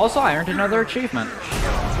 Also, I earned another achievement.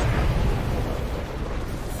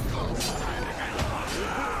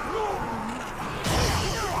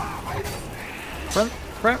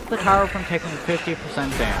 Prevent the tower from taking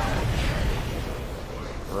 50% damage.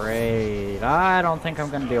 Great. I don't think I'm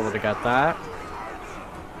going to be able to get that.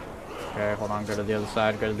 Okay, hold on. Go to the other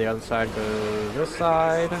side. Go to the other side. Go to this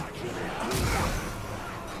side.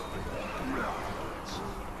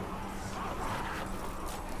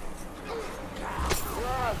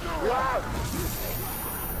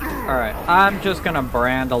 Alright, I'm just going to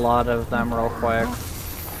brand a lot of them real quick.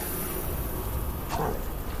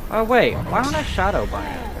 Oh wait, why don't I shadow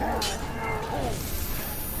brand?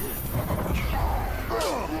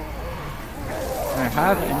 I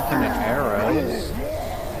have infinite arrows.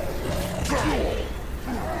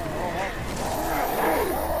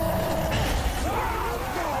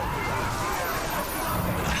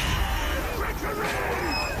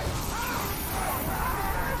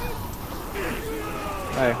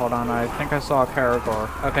 Hey, hold on, I think I saw a Karagor.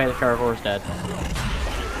 Okay, the Karagor's dead.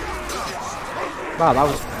 Wow, that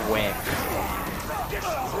was quick.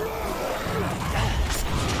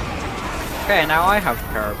 Okay, now I have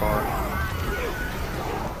Karagor.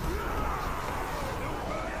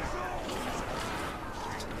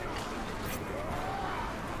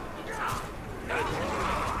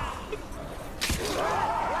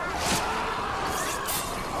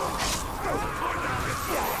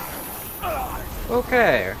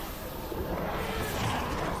 Okay.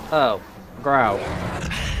 Oh, Graug.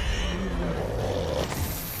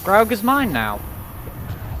 Graug is mine now.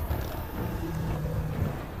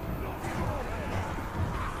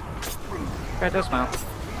 Okay, dismount.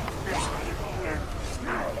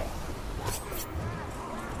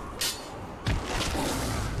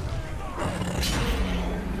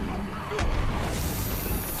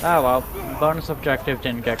 Oh well, bonus objective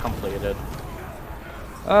didn't get completed.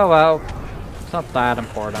 Oh well, it's not that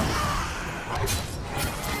important.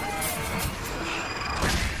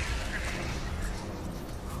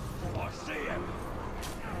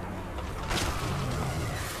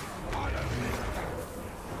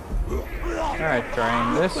 Alright,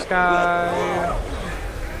 drain this guy.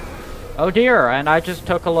 Oh dear, and I just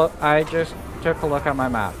took a look at my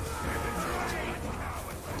map.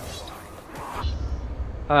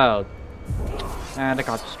 Oh. And it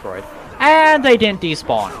got destroyed. And they didn't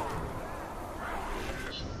despawn.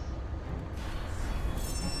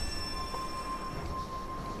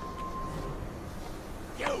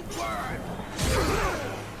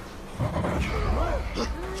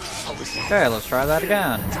 Okay, let's try that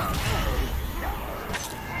again.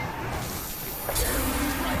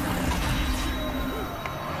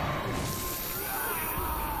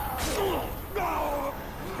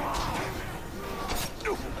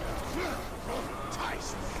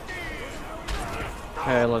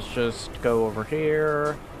 Okay, let's just go over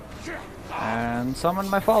here and summon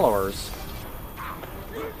my followers.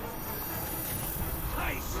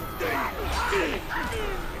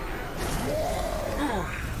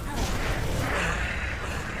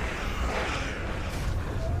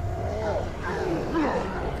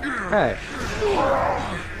 Okay.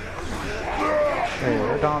 Okay,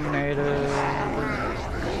 we're dominated.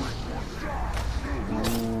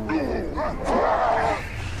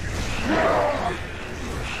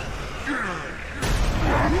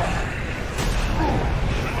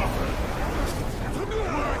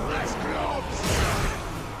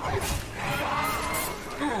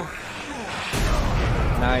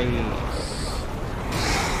 Nice.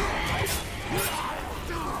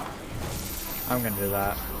 I'm gonna do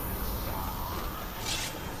that.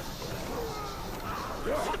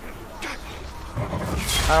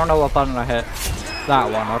 I don't know what button I hit. That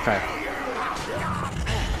one, okay.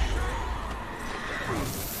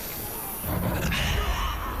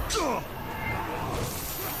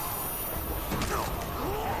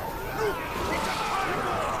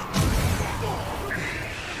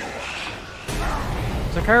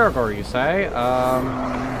 It's a Karagor, you say?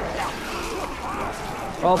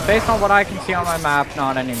 Well, based on what I can see on my map,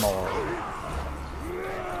 not anymore.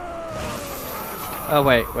 Oh,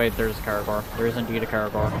 wait, there's a Caragor. There is indeed a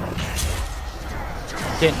Caragor.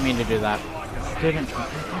 Didn't mean to do that. Didn't mean that.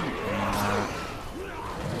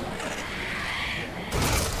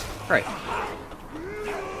 Great.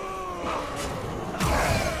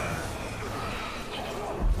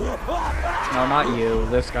 No, not you.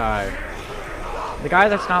 This guy. The guy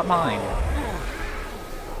that's not mine.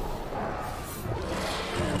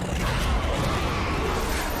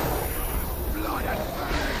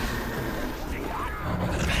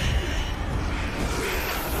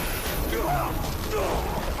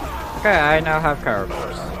 Okay, I now have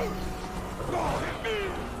Caragors.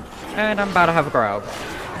 And I'm about to have a Growb.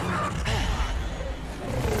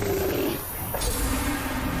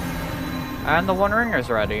 And the One Ringer's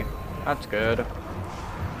ready. That's good.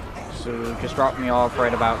 So just drop me off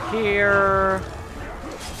right about here.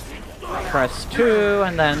 Press 2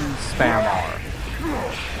 and then spam R.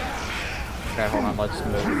 Okay, hold on, let's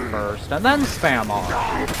move first. And then spam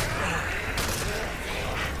R.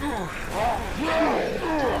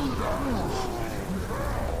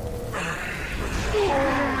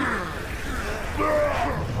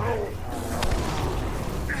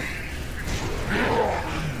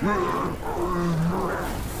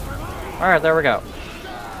 Alright, there we go.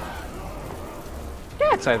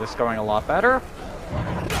 Yeah, I'd say this is going a lot better.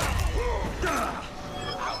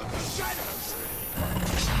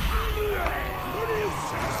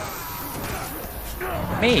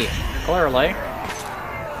 Me, clearly.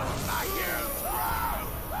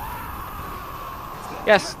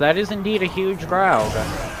 Yes, that is indeed a huge Graug.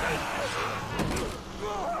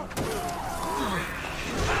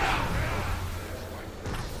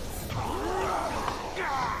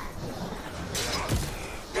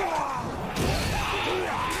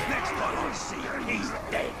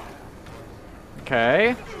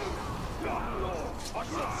 Okay.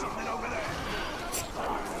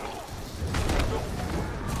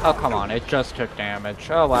 Oh, come on, it just took damage.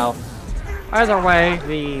 Oh, well. Either way,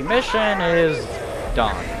 the mission is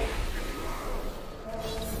done.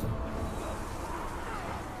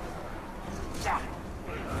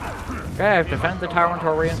 Okay, I've defended the tower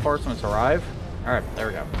until reinforcements arrive. Alright, there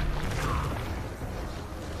we go.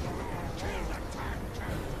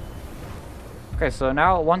 Okay, so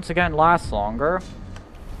now it once again lasts longer.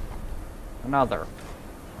 Another.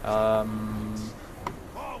 The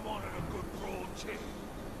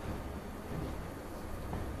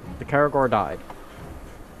Caragor died.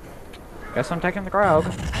 Guess I'm taking the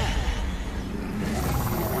Graug.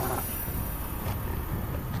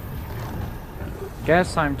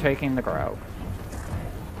 Guess I'm taking the Graug.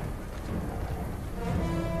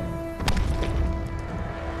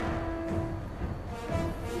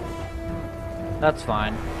 That's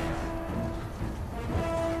fine.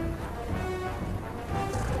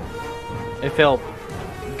 If he'll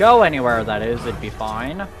go anywhere, that is, it'd be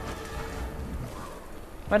fine.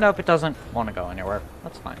 But nope, it doesn't want to go anywhere.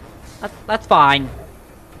 That's fine. That's fine.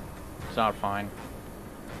 It's not fine.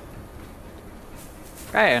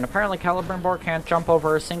 Okay, and apparently Celebrimbor can't jump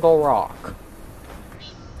over a single rock.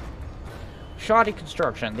 Shoddy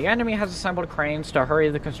construction. The enemy has assembled cranes to hurry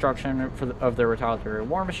the construction of the retaliatory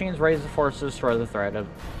war machines, raise the forces, throw the threat to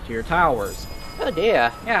your towers. Oh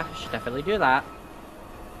dear. Yeah, I should definitely do that.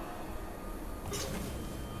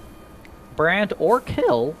 Brand or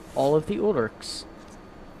kill all of the Ulrichs.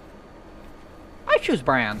 I choose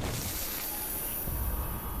brand.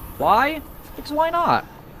 Why? Because why not?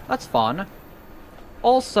 That's fun.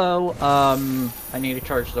 Also, I need to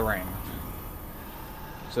charge the ring.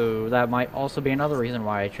 So that might also be another reason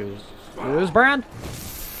why I choose brand.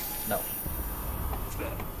 No.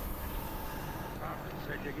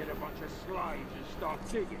 Said you get a bunch of slaves and start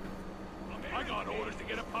digging. I got orders to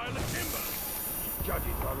get a pile of timber.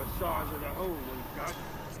 Judging by the size of the hole we've got.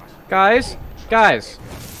 Guys,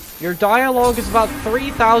 your dialogue is about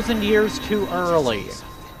 3,000 years too early.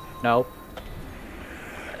 No.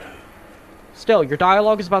 Still, your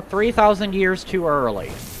dialogue is about 3,000 years too early.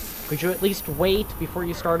 Could you at least wait before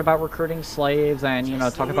you start about recruiting slaves and, you know,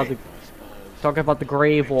 talk about the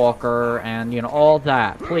Grave Walker and, you know, all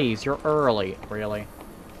that? Please, you're early. Really?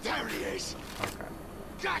 There he is. Okay.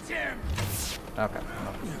 Got him. Okay.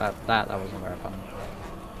 No, that wasn't very fun.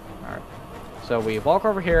 Alright. So we walk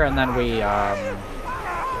over here and then we,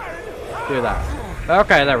 do that.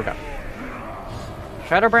 Okay, there we go.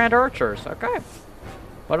 Shadowbrand archers. Okay.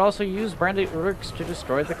 But also use branded Urks to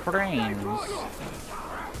destroy the cranes.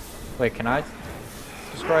 Wait, can I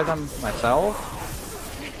destroy them myself?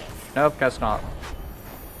 Nope, guess not.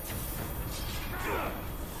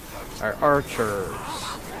 Our archers.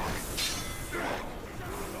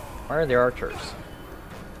 Where are the archers?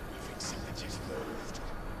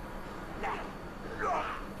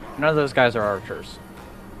 None of those guys are archers.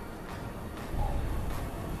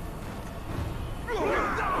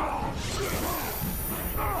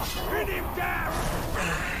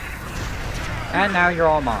 And now you're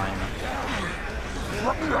all mine.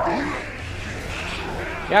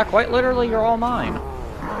 Yeah, quite literally, you're all mine.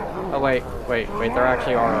 Oh, wait, there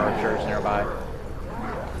actually are archers nearby.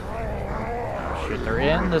 Shoot, they're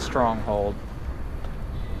in the stronghold.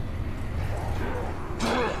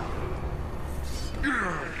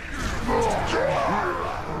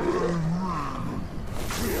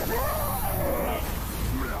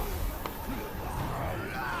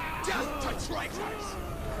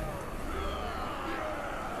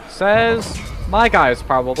 Says my guys,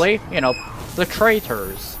 probably. You know, the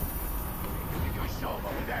traitors.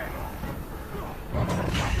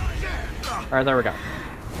 Alright, there we go.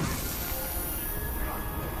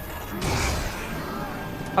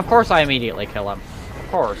 Of course I immediately kill him.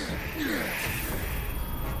 Of course.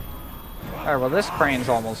 Alright, well this crane's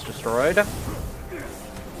almost destroyed.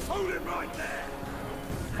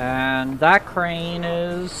 And that crane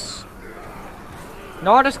is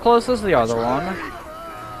not as close as the other one.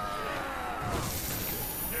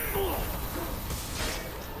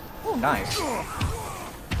 Oh, nice.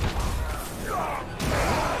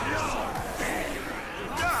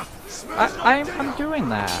 I'm doing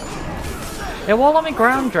that. It won't let me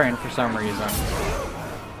ground drain for some reason.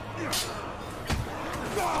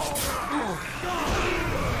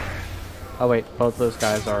 Oh wait, both those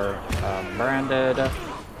guys are branded.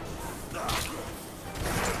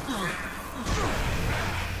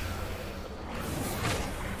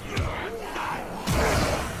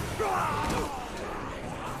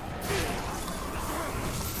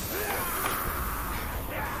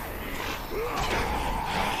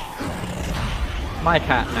 My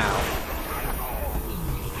cat now.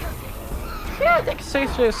 Yeah, I think it's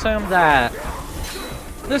safe to assume that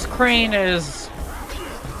this crane is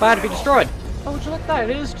about to be destroyed. Oh, would you look at that?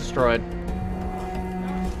 It is destroyed.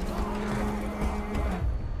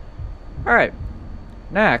 Alright.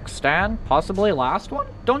 Next, and possibly last one?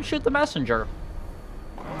 Don't shoot the messenger.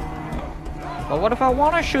 But what if I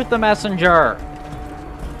want to shoot the messenger?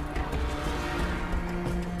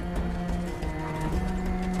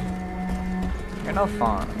 You're no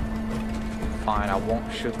fun. Fine, I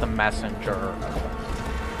won't shoot the messenger.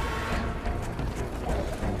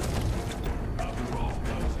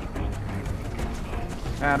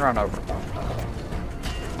 And run over.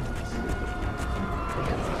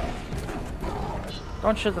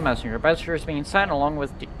 Don't shoot the messenger. The messenger is being sent along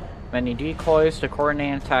with many decoys to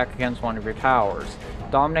coordinate an attack against one of your towers.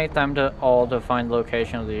 Dominate them all to find the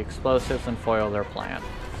location of the explosives and foil their plan.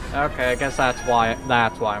 Okay, I guess that's why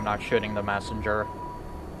I'm not shooting the messenger.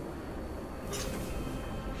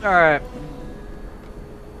 Alright.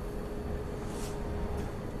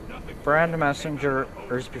 Brand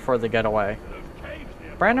messengers before they get away.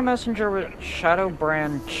 Brand a messenger with Shadow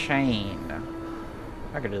Brand Chain.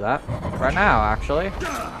 I could do that. Right now, actually.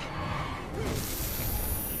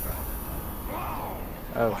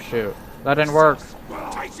 Oh, shoot. That didn't work.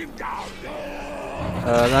 That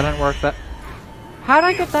didn't work. How'd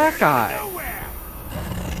I get that guy?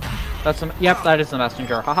 That's yep, that is the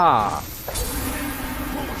messenger. Haha.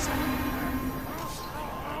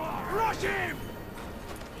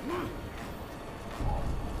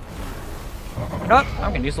 Oh,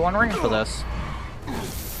 I'm gonna use the One Ring for this.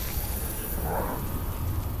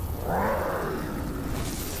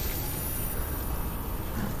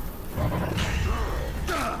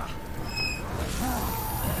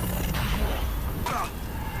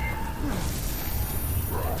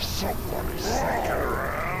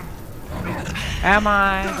 Am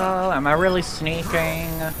I, though? Am I really sneaking?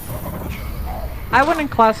 I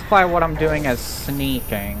wouldn't classify what I'm doing as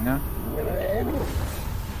sneaking.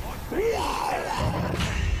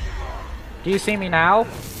 Do you see me now?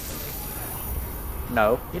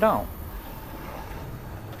 No, you don't.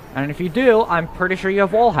 And if you do, I'm pretty sure you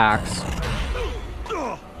have wall hacks.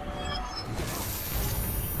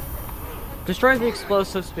 Destroy the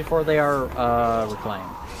explosives before they are reclaimed.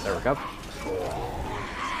 There we go.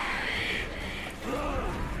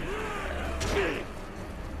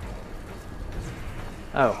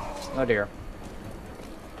 Oh dear.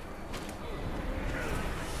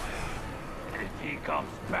 If he comes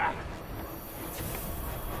back.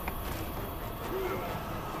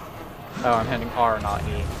 Oh, I'm hitting R, not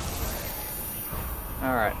E.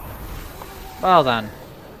 Alright. Well then.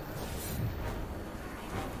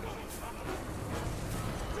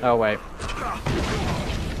 Oh wait.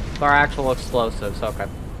 They're actual explosives, okay.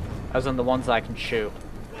 As in the ones I can shoot.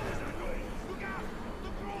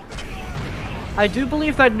 I do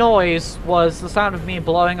believe that noise was the sound of me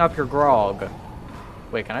blowing up your grog.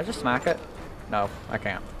 Wait, can I just smack it? No, I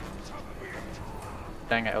can't.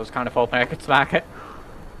 Dang it, I was kind of hoping I could smack it.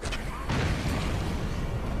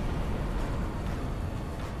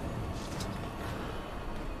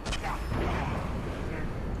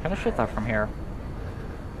 Can I shoot that from here?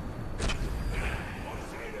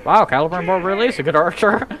 Wow, Caliburn Board really is a good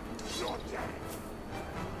archer.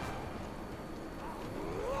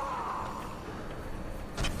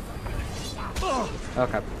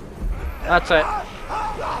 Okay. That's it.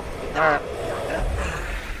 Alright.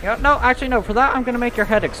 You know, no, actually no, for that I'm gonna make your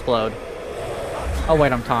head explode. Oh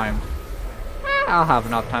wait, I'm timed. I'll have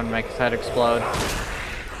enough time to make his head explode.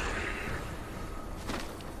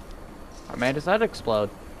 I made his head explode.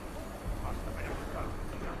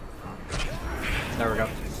 There we go.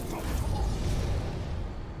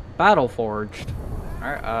 Battle Forged.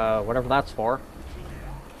 Alright, whatever that's for.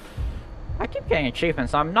 I keep getting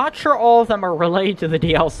achievements. I'm not sure all of them are related to the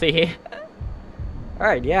DLC.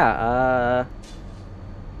 Alright, yeah,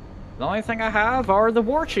 the only thing I have are the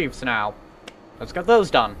War Chiefs now. Let's get those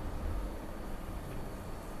done.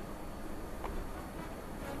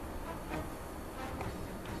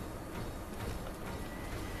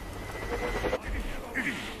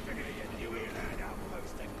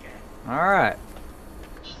 Alright.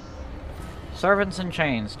 Servants in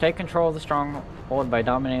Chains. Take control of the stronghold by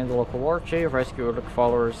dominating the local war chief. Rescue the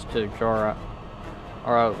followers to Jorah.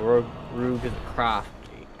 Or Rogue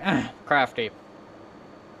Crafty. Crafty.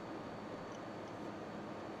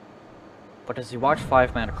 But does he watch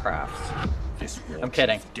 5-mana crafts? I'm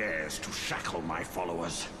kidding. Dares to shackle my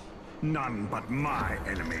followers. None but my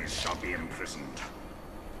enemies shall be imprisoned.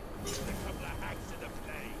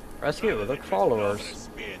 Rescue the followers.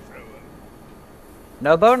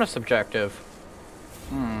 No bonus objective.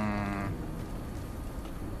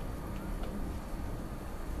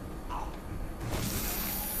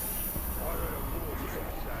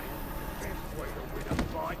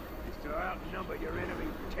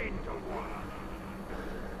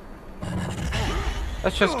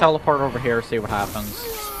 Let's just teleport over here, see what happens.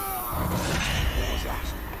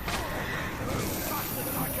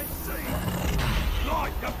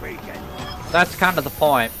 That's kind of the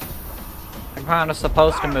point. I'm kind of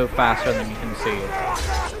supposed to move faster than you can see.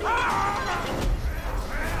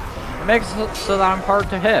 It makes it so that I'm hard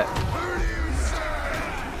to hit.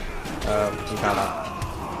 You gotta...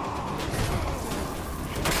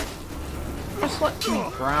 Just let me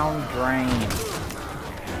ground drain.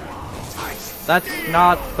 That's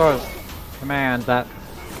not the command,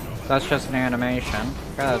 that's just an animation.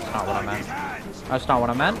 Okay, that's not what I meant. That's not what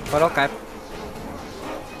I meant, but okay.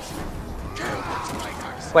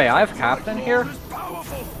 Wait, I have Captain here?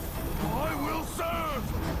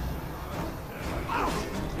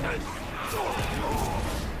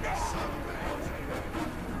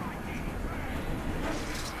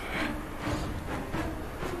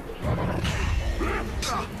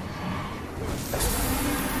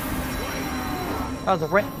 Oh,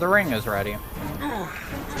 the ring is ready.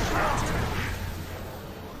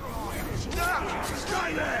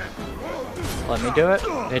 Let me do it?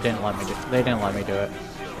 They didn't let me do it. They didn't let me do it.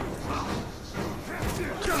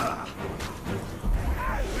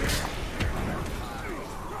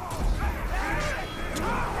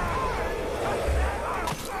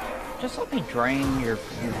 Just let me drain your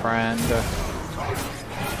friend.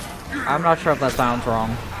 I'm not sure if that sounds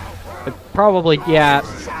wrong. It probably, yeah.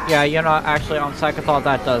 Yeah, you know, actually, on second thought,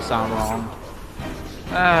 that does sound wrong.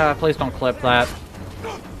 Please don't clip that.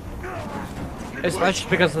 Especially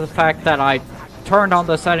because of the fact that I turned on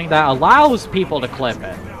the setting that allows people to clip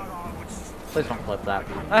it. Please don't clip that.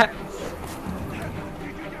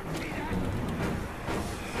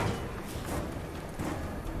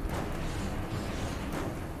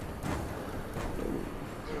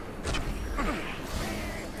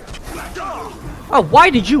 Oh, why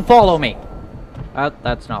did you follow me?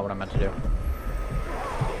 That's not what I meant to do.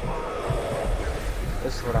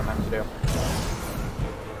 This is what I meant to do.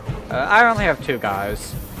 I only have 2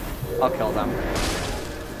 guys. I'll kill them.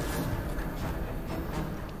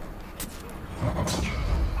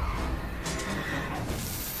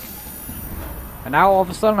 And now all of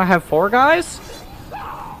a sudden I have 4 guys?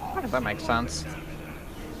 How does that make sense?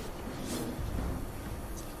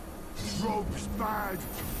 Rogue's bad.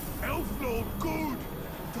 Elf Lord good.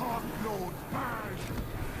 Dark Lord bad.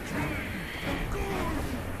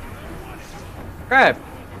 Okay.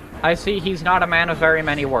 I see he's not a man of very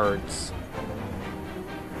many words.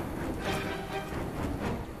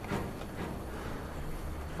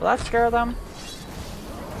 Will that scare them?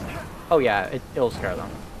 Oh yeah, it'll scare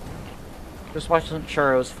them. Just wasn't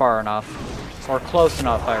sure it was far enough. Or close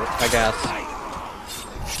enough, I guess.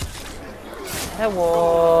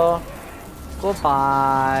 Hello.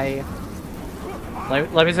 Goodbye.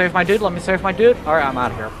 Let me save my dude, let me save my dude. Alright, I'm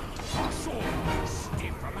out of here.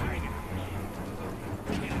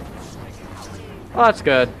 Oh, that's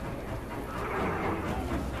good.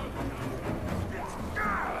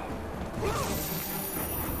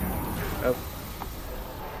 Oh.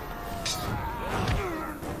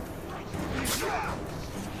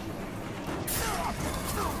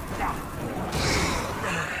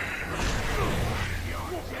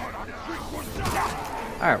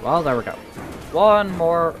 Alright, well, there we go. One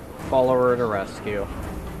more follower to rescue.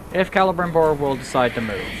 If Celebrimbor will decide to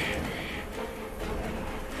move.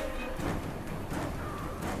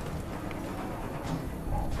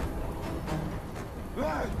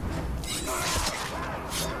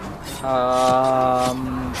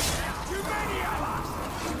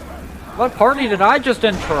 What party did I just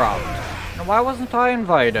interrupt? And why wasn't I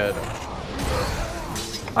invited?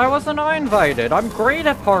 Why wasn't I invited? I'm great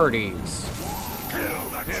at parties.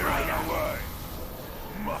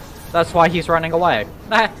 That's why he's running away.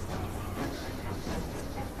 I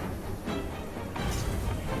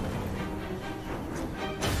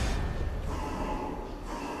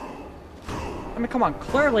mean, come on,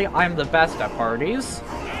 clearly I'm the best at parties.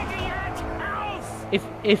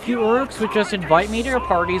 If you Uruks would just invite me to your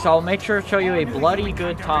parties, I'll make sure to show you a bloody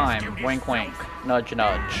good time. Wink wink. Nudge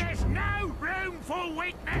nudge. There's no room for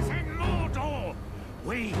weakness in Mordor.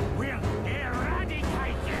 We will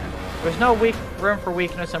eradicate you. There's no room for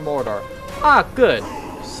weakness in Mordor. Ah, good.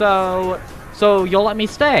 So you'll let me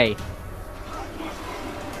stay.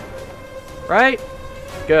 Right?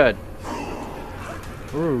 Good.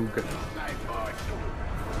 Roog.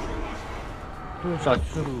 Who's a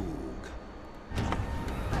Roog?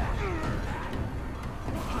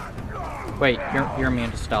 Wait, you're immune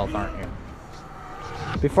to stealth, aren't you?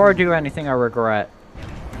 Before I do anything I regret.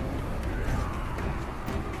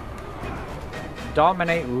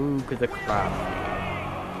 Dominate Roog the crap.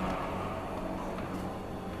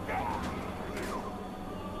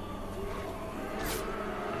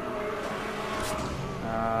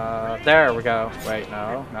 There we go. Wait,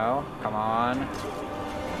 no, come on.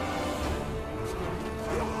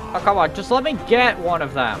 Oh, come on, just let me get one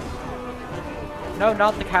of them. No,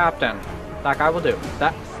 not the captain. That guy will do.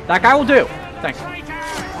 That guy will do. Thanks.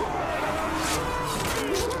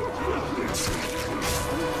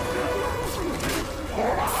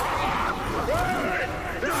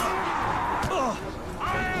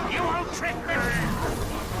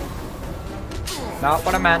 Not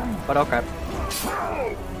what I meant, but okay.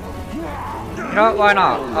 You know what, why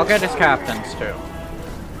not? I'll get his captains too.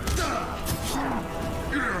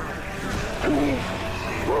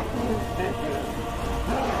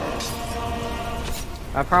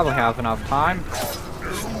 I probably have enough time.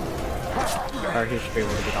 Or he should be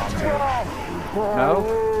able to get on there. No?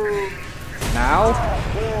 Now?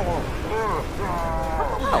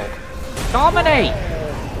 Oh! Dominate!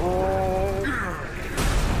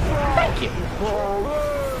 Thank you!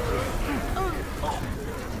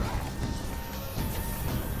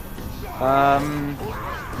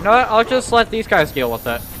 You know what? I'll just let these guys deal with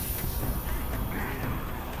it.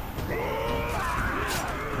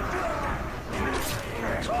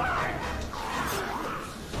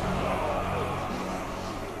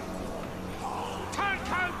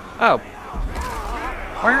 Oh.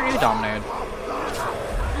 Why aren't you dominated?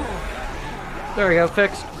 There we go,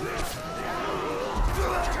 fixed.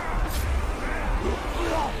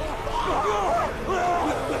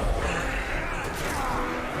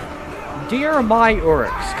 Dear my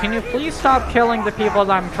Uruks, can you please stop killing the people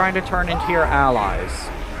that I'm trying to turn into your allies?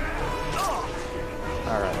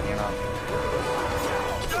 Alright, you know.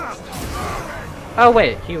 Oh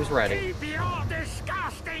wait, he was ready. Keep your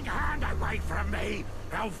disgusting hand away from me,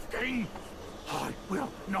 Elf King. I will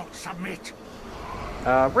not submit.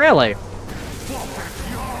 Really?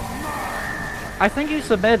 I think you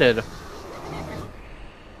submitted.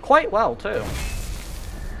 Quite well, too.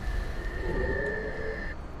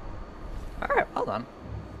 Alright, well done.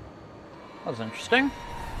 That was interesting.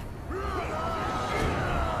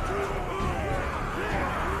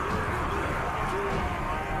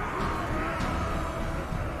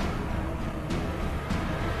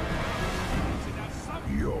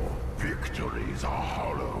 Your victories are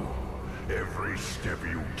hollow. Every step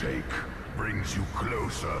you take brings you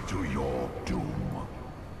closer to your doom.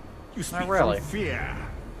 You speak really. from fear.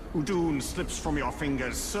 Udun slips from your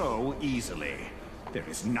fingers so easily. There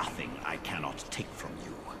is nothing I cannot take from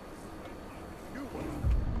you.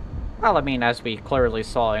 Well, I mean, as we clearly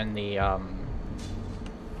saw in the,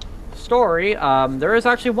 story, there is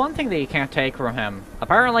actually one thing that you can't take from him.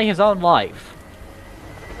 Apparently his own life.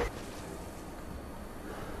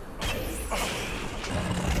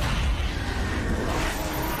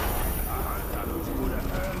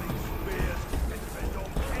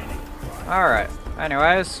 Alright,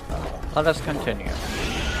 anyways, let us continue.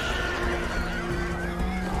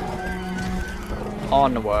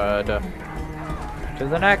 Onward to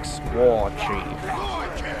the next war chief.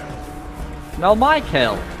 No, my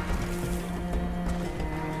kill!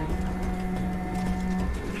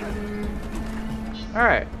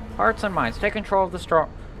 Alright, hearts and minds. Take control of the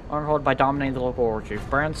stronghold by dominating the local war chief.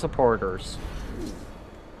 Brand supporters.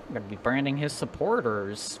 I'm gonna be branding his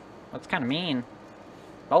supporters. That's kinda mean.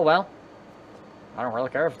 Oh well. I don't really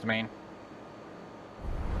care if it's mean.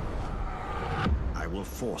 I will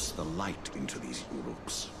force the light into these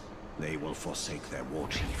Uruks. They will forsake their war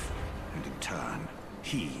chief, and in turn,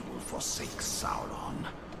 he will forsake Sauron.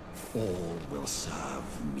 All will serve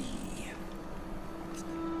me.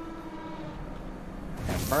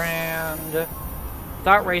 And brand.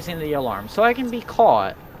 Without raising the alarm. So I can be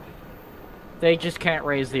caught. They just can't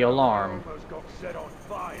raise the alarm. Almost got set on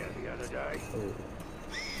fire the other day.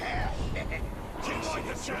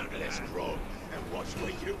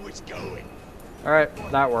 Alright,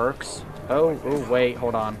 that works. Oh, wait,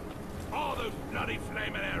 hold on. All those bloody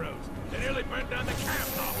flaming arrows. They nearly burnt down the camp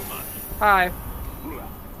half a month. Hi.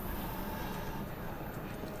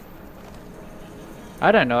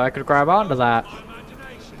 I didn't know I could grab onto that.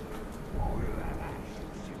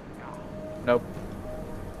 Nope.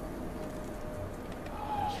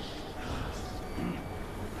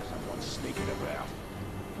 Someone's sneaking about.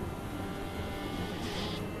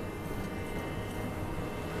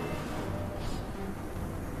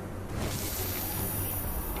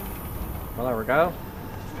 Well, there we go.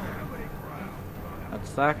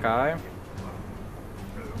 That's that guy. With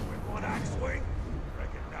one axe swing,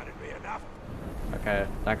 reckon that'd be enough. Okay,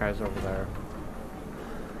 that guy's over there.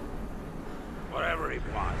 Whatever he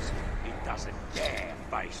wants, he doesn't dare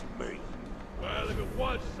face me. Well, if it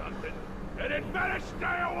was something, then it better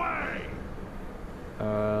stay away!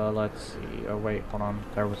 Let's see. Oh, wait, hold on.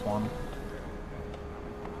 There was one.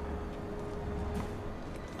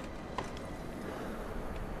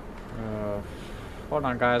 Hold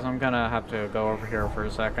on, guys. I'm gonna have to go over here for a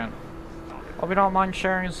second. Hope you don't mind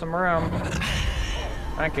sharing some room.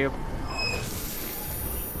 Thank you.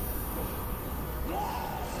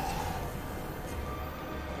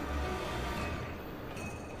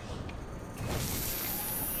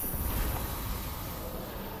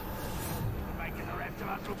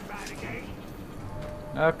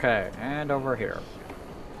 Okay, and over here.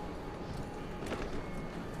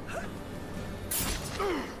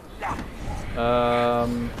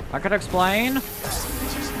 I could explain.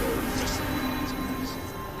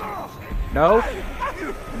 No.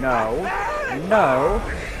 No. No.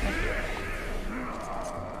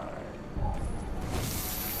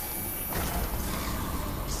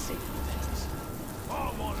 I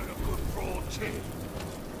wanted a good broad chin.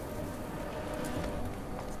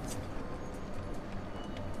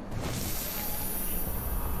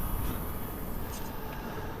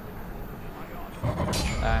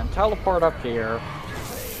 And teleport up here.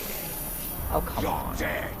 Oh, come on.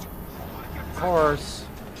 Of course.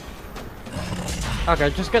 Okay,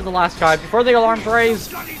 just get the last guy before the alarm's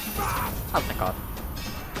raised. Oh, thank God.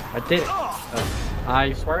 I did it.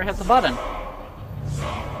 I swear I hit the button. I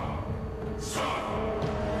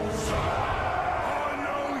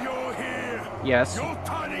know you're here. Yes. Your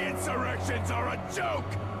tiny insurrections are a joke.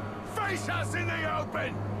 Face us in the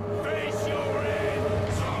open. Face your end.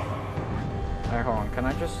 Alright, hold on. Can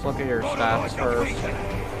I just look at your stats first?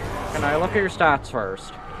 Can I look at your stats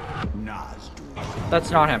first? Nazgûl. That's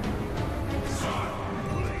not him.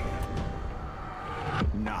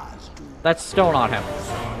 Nazgûl. That's still not him.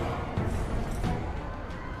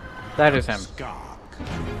 That is him. Skark.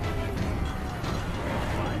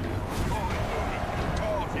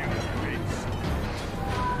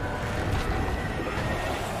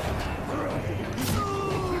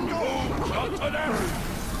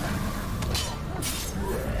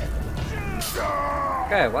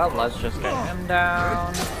 Okay, well, let's just get him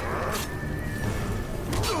down.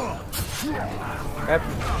 Okay. I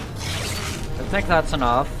think that's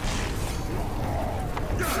enough.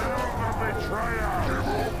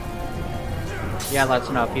 Yeah, that's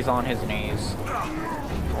enough. He's on his knees.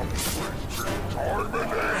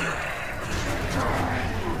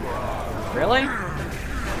 Really?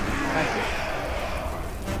 Thank you.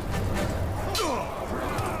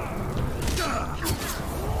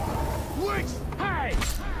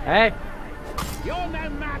 Hey! You're no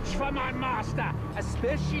match for my master,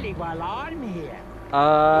 especially while I'm here.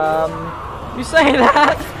 You say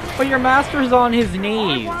that, but your master's on his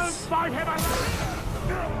knees. I won't fight him alone.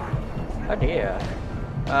 Oh dear.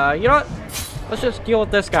 You know what? Let's just deal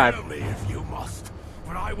with this guy. Kill me if you must,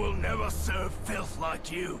 but I will never serve filth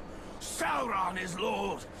like you. Sauron is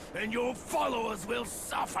Lord, and your followers will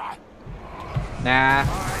suffer. Nah.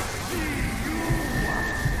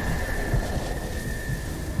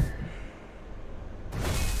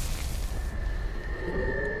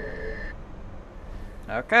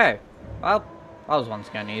 Okay. Well, that was once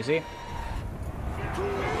again easy.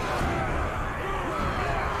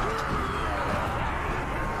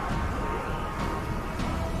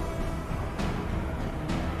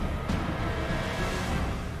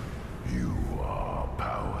 You are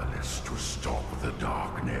powerless to stop the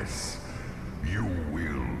darkness. You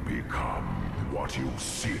will become what you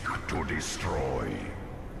seek to destroy.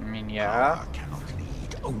 I mean, yeah. Power cannot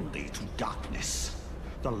lead only to darkness.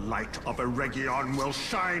 The light of Eregion will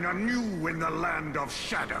shine anew in the land of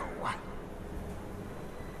shadow.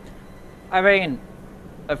 I mean,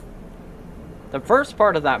 the first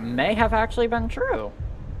part of that may have actually been true.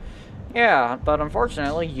 Yeah, but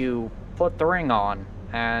unfortunately you put the ring on,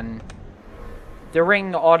 and the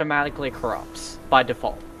ring automatically corrupts by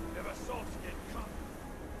default. Never saw it get caught.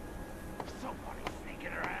 Somebody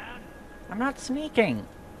sneaking around. I'm not sneaking.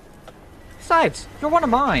 Besides, you're one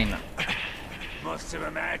of mine. Must have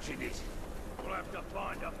imagined it. We'll have to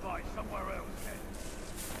find a fight somewhere else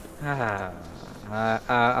then.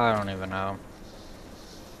 I don't even know.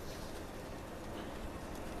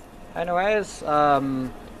 Anyways,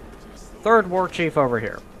 third war chief over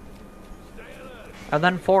here. And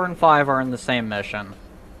then 4 and 5 are in the same mission.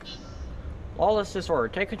 Lawless disorder.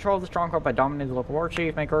 Take control of the stronghold by dominating the local war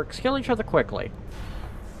chief. Make orcs kill each other quickly.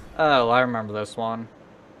 Oh, I remember this one.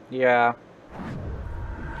 Yeah.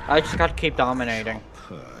 I just gotta keep dominating.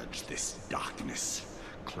 Purge this darkness.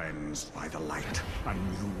 Cleansed by the light, a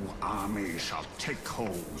new army shall take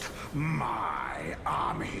hold. My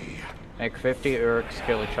army. Make 50 orcs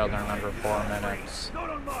kill each other in under 4 minutes. Not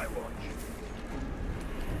on my watch.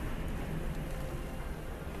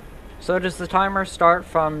 So does the timer start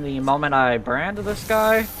from the moment I brand this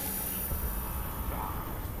guy?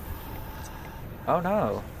 Oh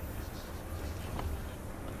no.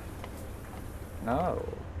 No.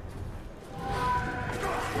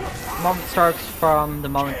 The moment starts from the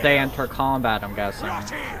moment they enter combat, I'm guessing. What?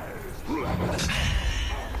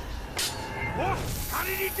 How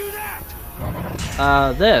did he do that?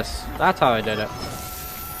 This. That's how I did it.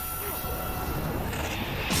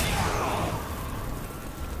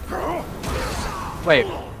 Wait.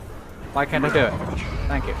 Why can't I do it?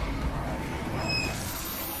 Thank you.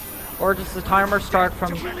 Or does the timer start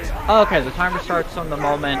from... Oh, okay, the timer starts from the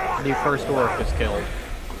moment the first orc is killed.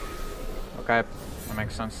 Okay, that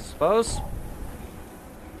makes sense, I suppose.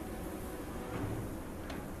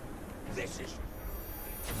 This is...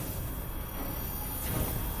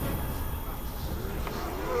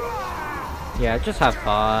 Yeah, just have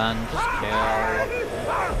fun. Just kill.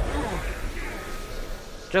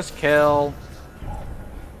 Just kill.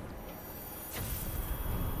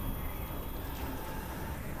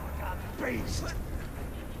 beast.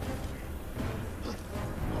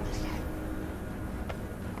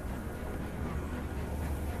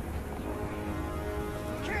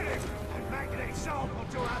 Kill him and magnate sample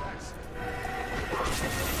to others.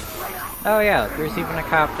 Oh yeah, there's even a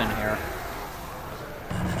captain here.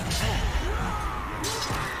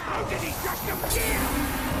 How did he just appear?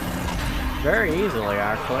 Very easily,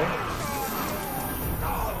 actually.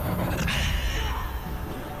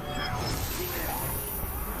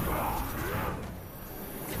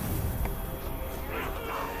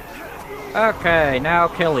 Okay, now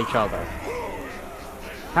kill each other.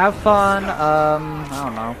 Have fun, I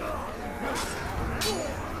don't know.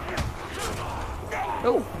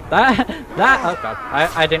 Oh, that, okay.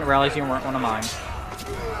 I didn't realize you weren't one of mine.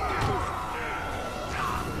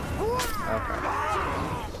 Okay.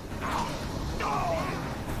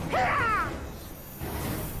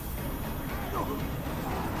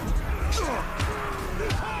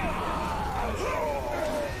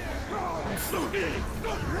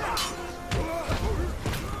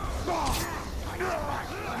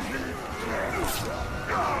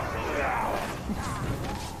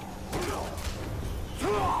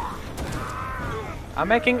 I'm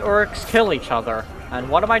making orcs kill each other. And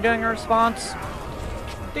what am I doing in response?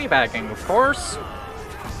 Debagging, of course.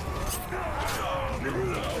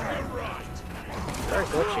 Very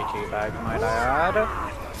glitchy teabag, might I add.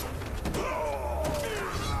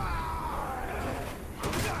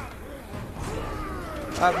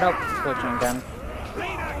 Oh, nope, glitching again.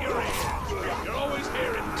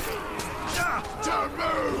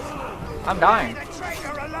 I'm dying.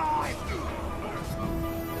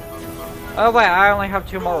 Oh wait, I only have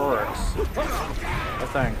 2 more orcs. I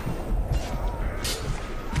think.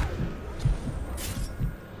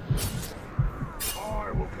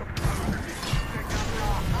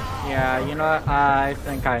 Yeah, you know what? I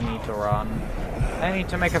think I need to run. I need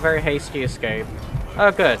to make a very hasty escape.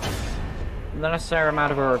 Oh, good. The necessary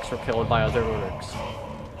amount of orcs were killed by other orcs.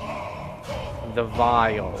 The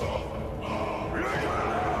Vile.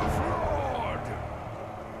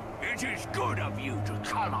 It is good of you to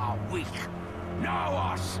call our weak. Now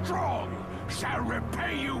our strong shall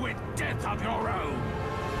repay you with death of your own.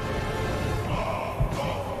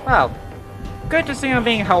 Well, good to see him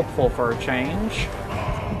being helpful for a change.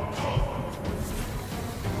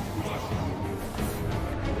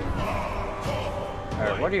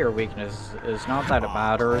 Alright, what are your weaknesses? It's not that it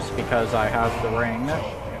matters because I have the ring.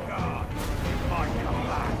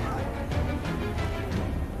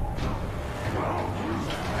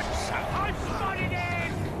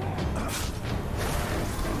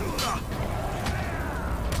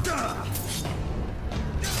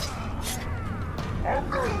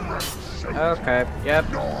 Okay, yep.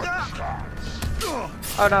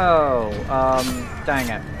 Oh no! Dang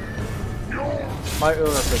it. My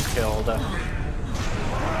Uruk is killed.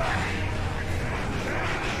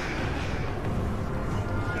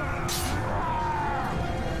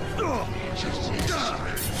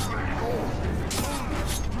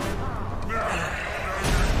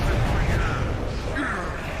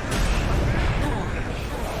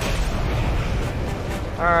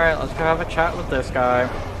 Alright, let's go have a chat with this guy.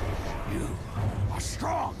 You are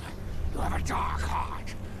strong. You have a dark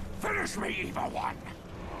heart. Finish me, evil one.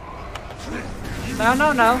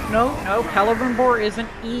 No, Celebrimbor isn't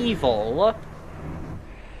evil.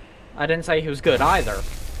 I didn't say he was good either.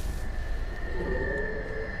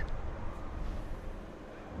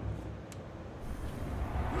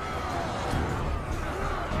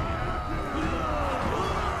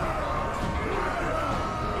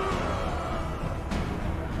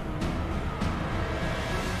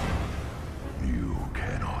 You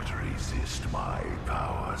cannot resist my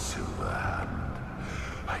power, Silverhand.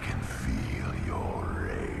 I can feel your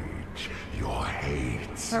rage, your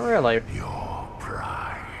hate, Not really. your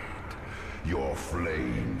pride. Your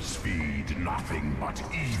flames feed nothing but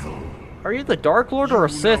evil. Are you the Dark Lord or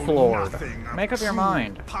a You Sith know Lord? nothing of Make up your true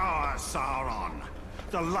mind. Power, Sauron.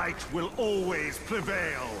 The light will always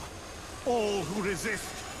prevail. All who resist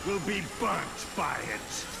will be burnt by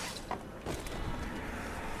it.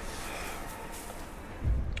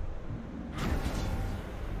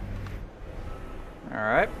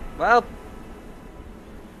 Alright, well.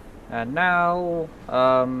 And now,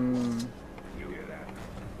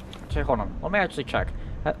 actually, hold on. Let me actually check.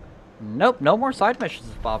 Nope, no more side missions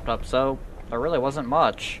have popped up, so there really wasn't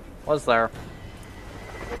much, was there?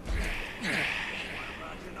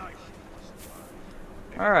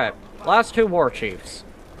 Alright, last 2 war chiefs.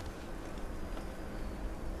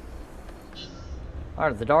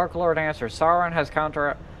 Alright, the Dark Lord answers. Sauron has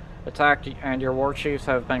counter-attacked and your war chiefs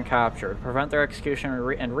have been captured. Prevent their execution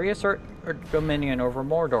and reassert dominion over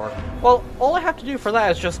Mordor. Well, all I have to do for that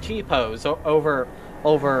is just T-pose over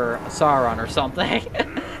Sauron or something.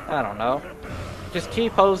 I don't know. Just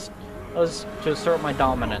T-pose to assert my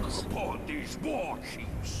dominance. Upon these war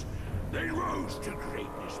chiefs, they rose to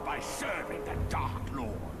greatness by serving the Dark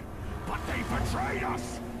Lord, but they betrayed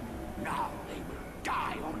us. Now they will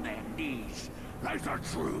die on their knees, like the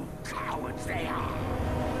true cowards they are.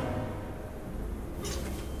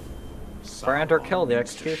 Brand or kill the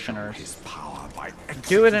executioners.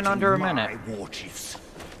 Do it in under a minute. War chiefs.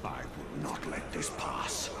 I will not let this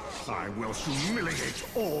pass. I will humiliate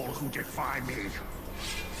all who defy me.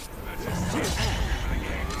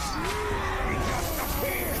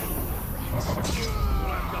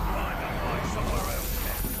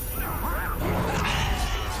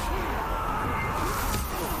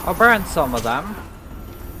 I'll brand some of them,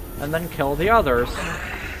 and then kill the others.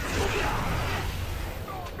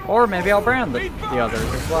 Or maybe I'll brand the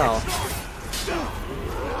others as well.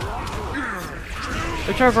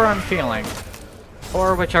 Whichever I'm feeling.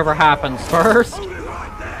 Or whichever happens first.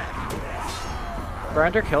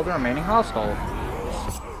 Brand or kill the remaining hostile.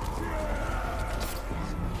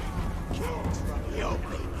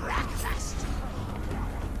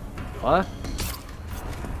 What?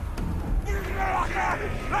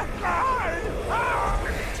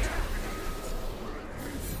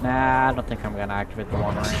 Nah, I don't think I'm gonna activate the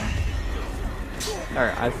One Ring.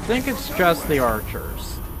 Alright, I think it's just the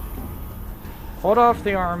archers. Hold off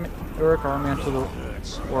the Uruk army until the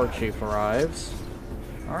war chief arrives.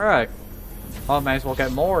 Alright. Well, I might as well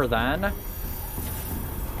get more then.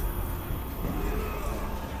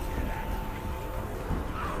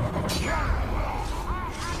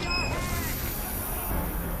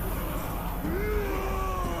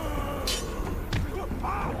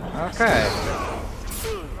 Okay.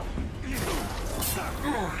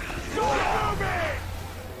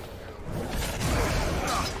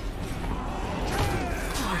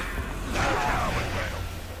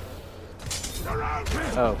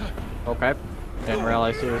 Oh, okay. Didn't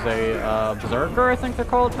realize he was a berserker, I think they're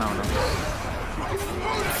called? I don't know.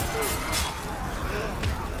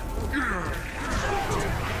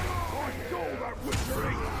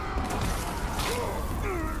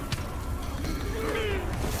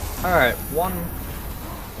 Alright,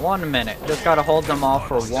 one minute. Just gotta hold them off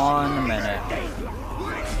for 1 minute.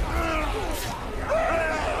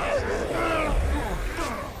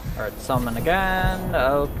 Alright, summon again.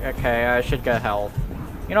 Okay, I should get health.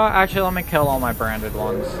 You know what, actually let me kill all my branded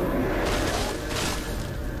ones.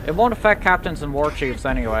 It won't affect captains and war chiefs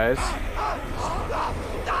anyways.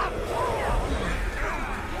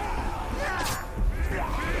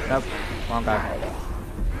 Nope, wrong guy.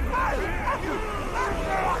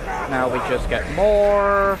 Now we just get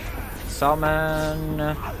more. Summon.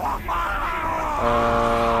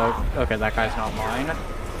 Okay, that guy's not mine.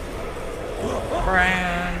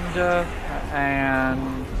 Brand.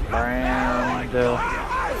 And brand. Brand.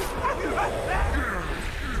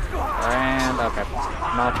 Okay,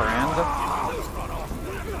 not brand.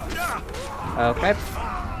 Okay.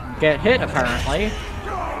 Get hit apparently.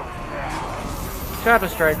 Shadow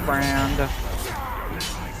Strike brand.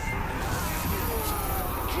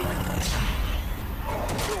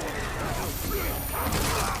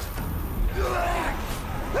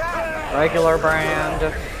 Regular brand.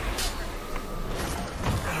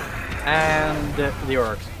 And the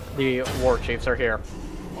orcs. The war chiefs are here.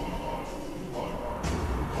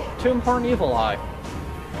 Tombhorn Evil Eye.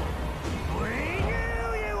 We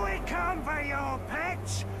knew you would come for your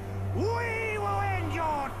pets. We will end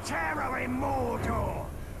your terror in Mordor.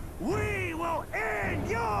 We will end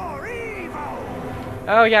your evil.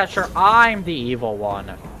 Oh yeah, sure. I'm the evil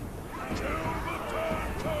one.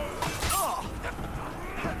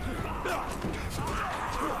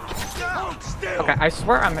 Okay, I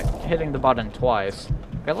swear I'm hitting the button twice.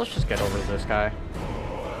 Okay, let's just get over this guy.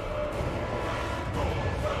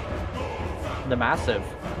 The massive.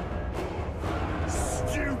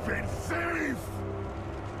 Stupid thief!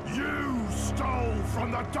 You stole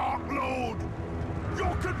from the Dark Lord!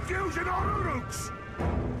 Your confusion on Uruks!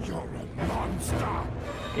 You're a monster!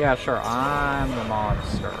 Yeah, sure, I'm the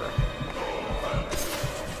monster.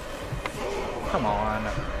 Come on.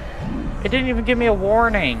 It didn't even give me a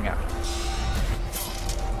warning.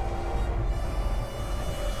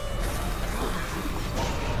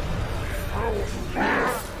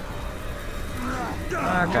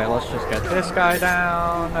 Okay, let's just get this guy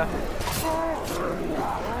down.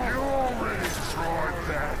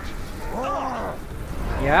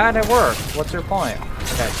 Yeah, and it worked. What's your point?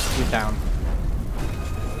 Okay, he's down.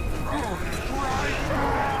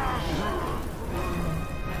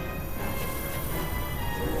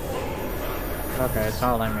 Okay, it's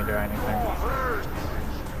not letting me do anything.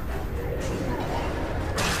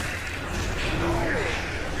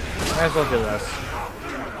 Might as well do this.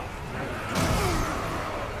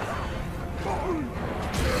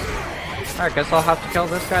 Alright, guess I'll have to kill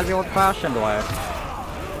this guy the old-fashioned way.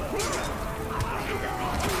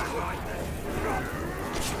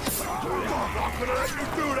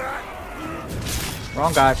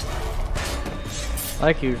 Wrong guy.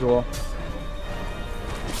 Like usual.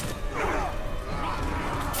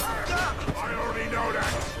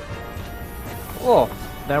 Cool.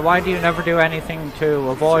 Then why do you never do anything to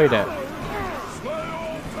avoid it?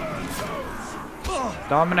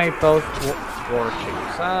 Dominate both war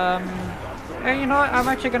chiefs. Hey, you know what? I'm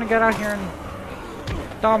actually gonna get out here and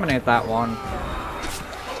dominate that one.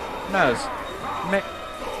 Who knows?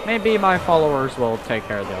 Maybe my followers will take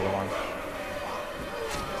care of the other one.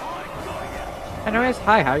 Anyways,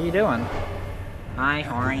 hi, how you doing? Hi,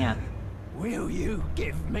 how are ya? Will you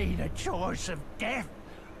give me the choice of death?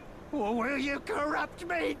 Or will you corrupt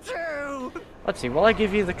me too? Let's see, will I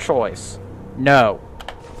give you the choice? No.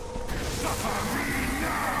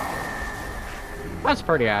 That's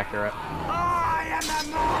pretty accurate. I am the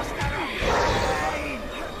master of pain!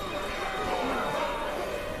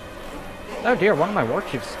 Oh dear, one of my war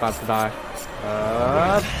chiefs is about to die.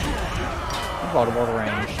 I'm about to water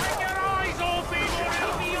range. Take your eyes off him or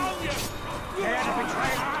he'll be on you! Dare to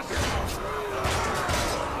betray us?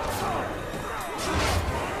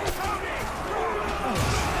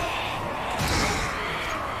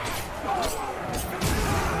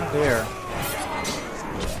 There.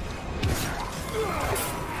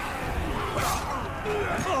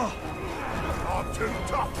 I'm too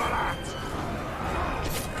tough for that!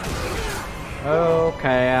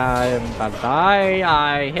 Okay, I'm about to die.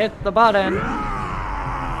 I hit the button.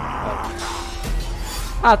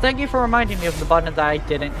 Ah, thank you for reminding me of the button that I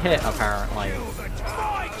didn't hit, apparently.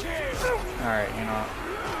 Alright, you know what?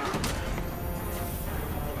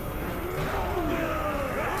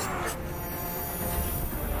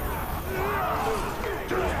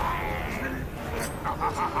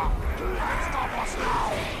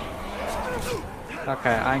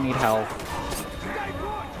 Okay, I need health.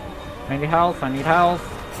 I need health, I need health.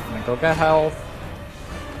 I'm gonna go get health.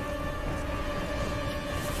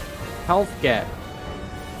 Health get.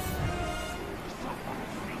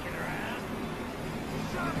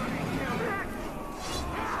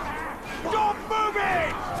 Stop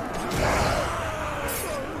moving!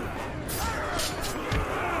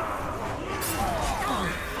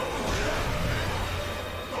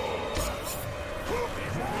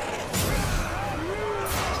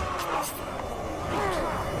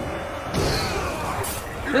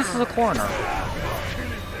 This is a corner.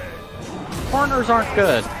 Corners aren't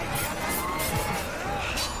good.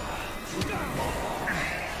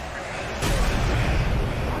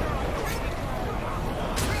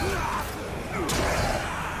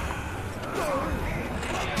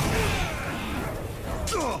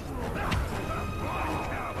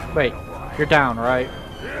 Wait, you're down, right?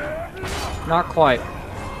 Not quite.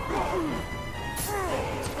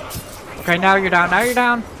 Okay, now you're down, now you're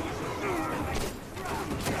down.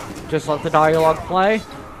 Just let the dialogue play.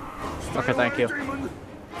 Okay, thank you.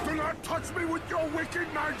 Do not touch me with your wicked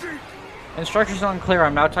magic! Instructions unclear,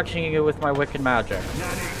 I'm now touching you with my wicked magic.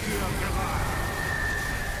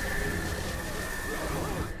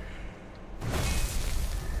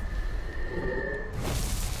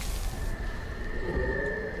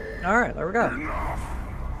 Alright, there we go. Enough!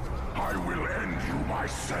 I will end you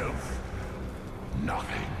myself.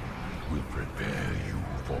 Nothing will prepare you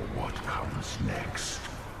for what comes next.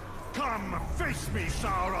 Come, face me,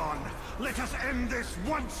 Sauron! Let us end this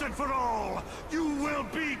once and for all! You will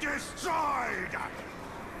be destroyed!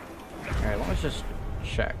 Alright, let me just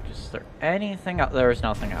check. Is there anything out there? Is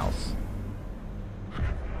nothing else.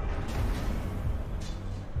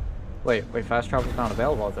 Wait, fast travel's not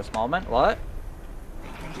available at this moment. What?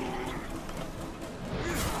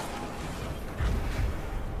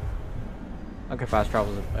 Okay, fast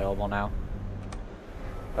travel's available now.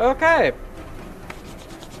 Okay!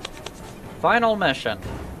 Final mission.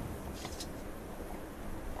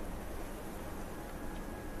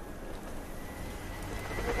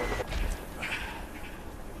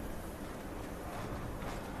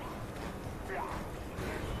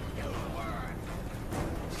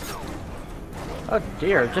 Oh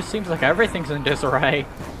dear, it just seems like everything's in disarray.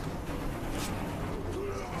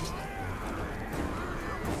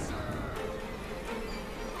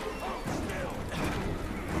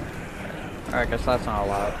 Alright, I guess that's not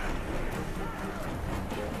allowed.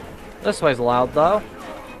 This way's allowed, though.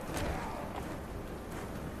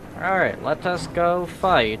 Alright, let us go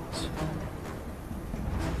fight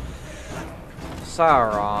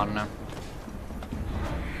Sauron.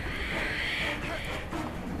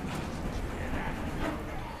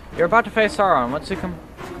 You're about to face Sauron. Once you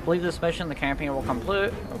complete this mission, the campaign will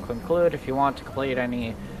conclude. If you want to complete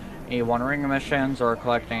any One Ring missions or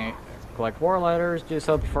collect war letters, do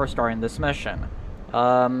so before starting this mission.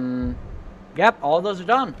 Yep, all those are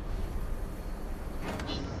done.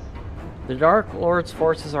 The Dark Lord's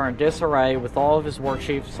forces are in disarray. With all of his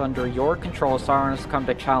warchiefs under your control, Sauron has come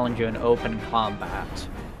to challenge you in open combat.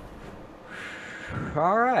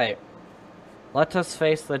 Alright. Let us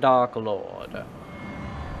face the Dark Lord.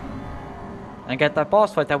 And get that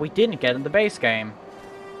boss fight that we didn't get in the base game.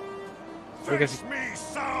 Because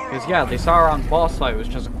yeah, the Sauron boss fight was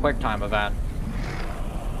just a quick time event.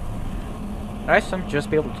 Nice to just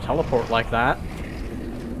be able to teleport like that.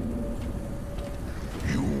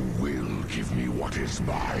 You will give me what is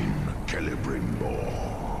mine,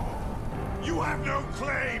 Celebrimbor. You have no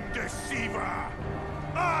claim, deceiver!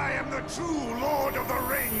 I am the true Lord of the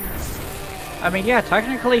Rings! I mean, yeah,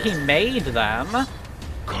 technically he made them.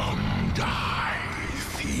 Come die,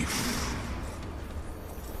 thief.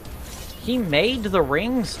 He made the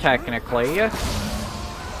rings, technically.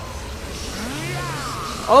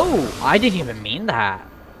 Oh, I didn't even mean that.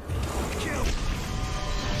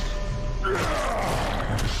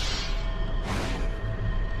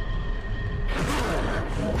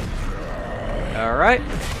 Alright.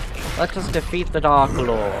 Let us defeat the Dark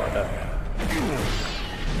Lord.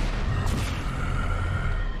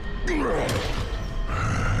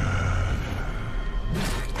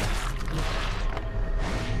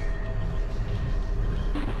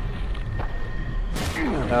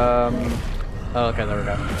 Oh, okay, there we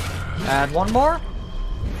go. Add one more.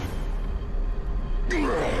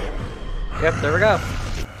 Yep, there we go.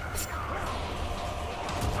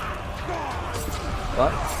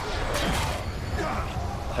 What?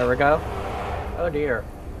 There we go. Oh dear.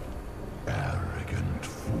 Arrogant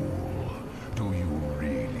fool. Do you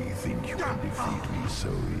really think you can defeat me so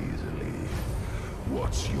easily?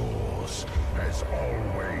 What's yours has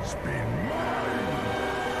always been mine.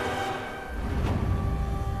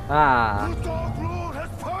 Ah. The Dark Lord has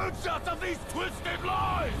purged us of these twisted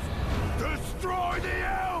lies! Destroy the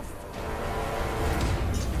elf!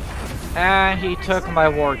 And he took my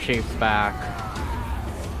war chief back.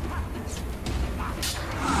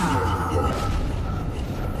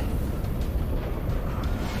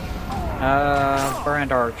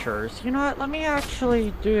 Brand archers. You know what? Let me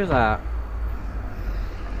actually do that.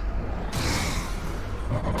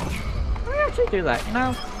 Let me actually do that, you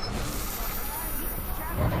know?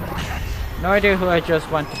 No idea who I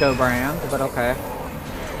just went to go brand, but okay.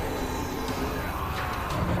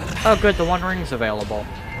 Oh good, the One Ring's available.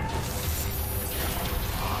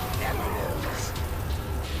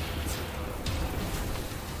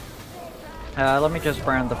 Let me just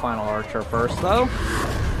brand the final archer first, though.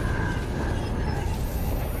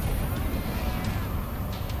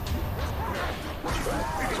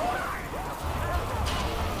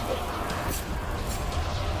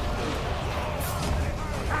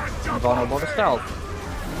 Vulnerable to stealth.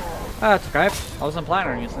 That's okay. I wasn't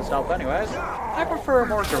planning on using stealth anyways. I prefer a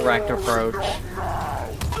more direct approach.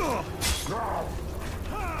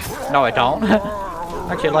 No, I don't. I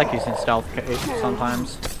actually like using stealth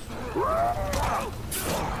sometimes.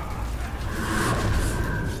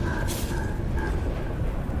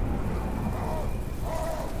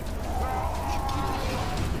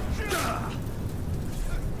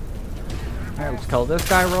 Alright, let's kill this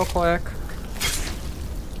guy real quick.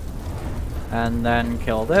 And then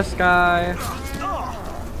kill this guy.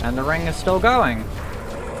 And the ring is still going.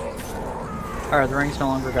 Alright, the ring's no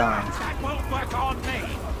longer going. That won't work on me.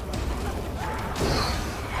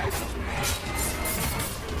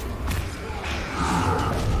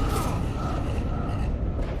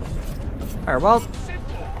 Alright, well.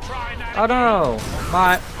 Oh no!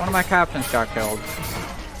 One of my captains got killed.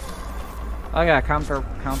 Oh yeah, counter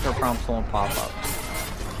prompts won't pop up.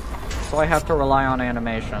 So I have to rely on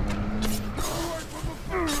animation.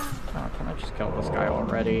 Oh, can I just kill this guy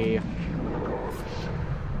already?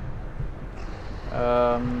 You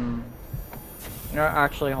know,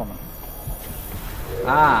 actually, hold on.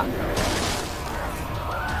 Ah!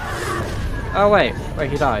 Oh wait,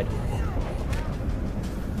 he died.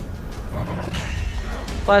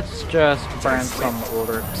 Let's just brand some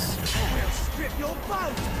orcs. Strip your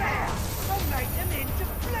bones bare and make them into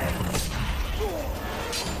flesh.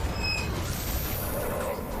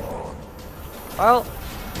 Well,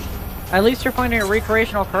 at least you're finding a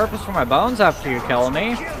recreational purpose for my bones after you kill me.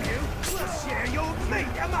 We'll share your meat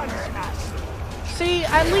amongst us. See,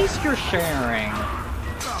 at least you're sharing.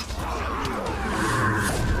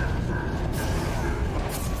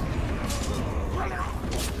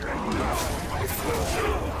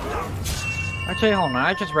 Actually, hold on,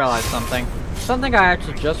 I just realized something. Something I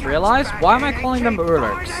actually just realized. Why am I calling them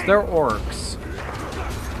orcs? They're orcs.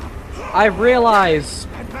 I realized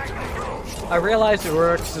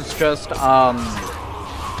orcs is just,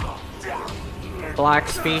 black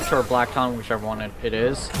speech or black tongue, whichever one it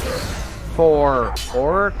is, for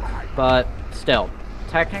orc, but still,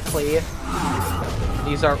 technically,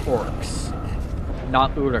 these are orcs,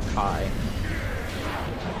 not Urukai.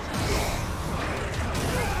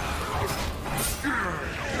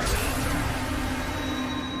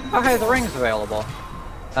 Okay, the ring's available.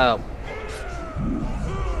 Oh.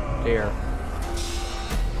 Dear.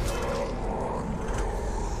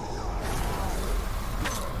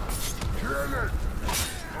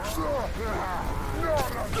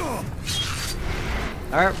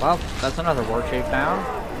 Alright, well, that's another war chief down.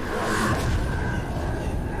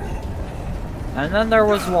 And then there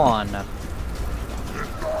was one.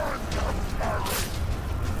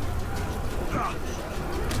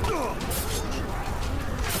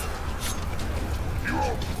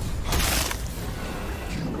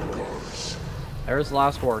 There's the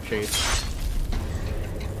last war chief.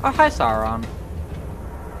 Oh, hi, Sauron.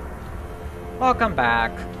 Welcome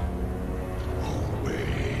back.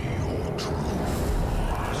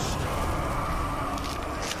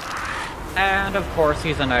 And of course,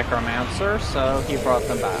 he's a necromancer, so he brought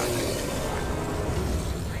them back.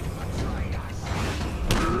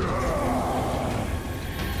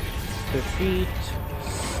 Defeat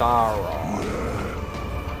Sauron.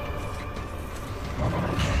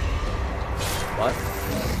 What?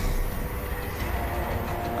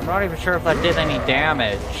 I'm not even sure if that did any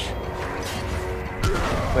damage.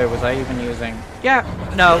 Wait, was I even using... Yeah,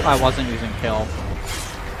 no, I wasn't using kill.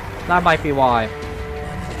 That might be why.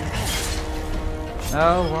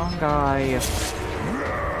 No, wrong guy.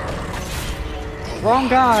 Wrong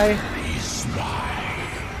guy.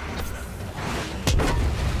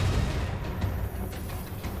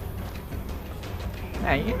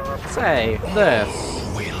 Hey, you know what? Say this.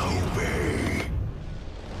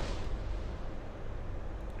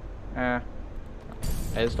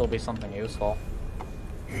 It'd still be something useful.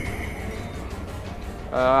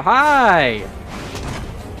 Hi!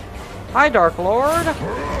 Hi, Dark Lord!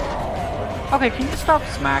 Okay, can you stop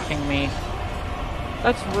smacking me?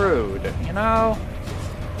 That's rude, you know?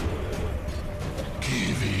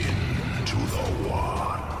 Give in to the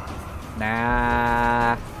one.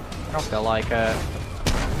 Nah. I don't feel like it.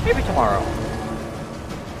 Maybe tomorrow.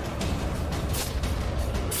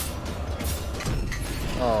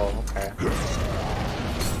 Oh, okay.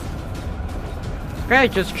 Okay,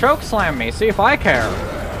 just choke slam me, see if I care.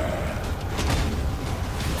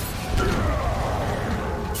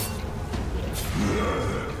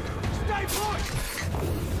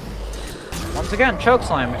 Once again, choke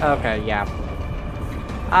slam. Okay, yeah.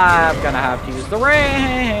 I'm gonna have to use the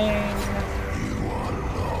ring.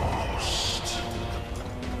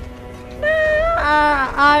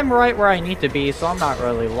 I'm right where I need to be, so I'm not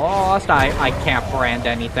really lost. I can't brand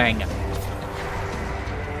anything.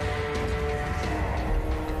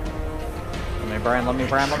 Let me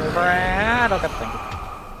brand. Okay, thank you.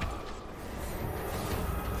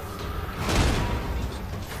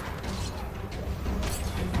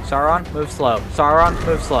 Sauron, move slow. Sauron,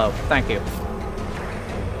 move slow. Thank you.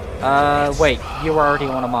 Wait, you were already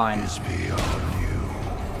one of mine.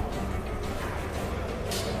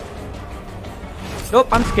 Nope,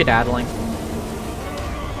 I'm skedaddling.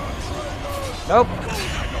 Nope.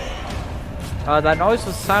 That noise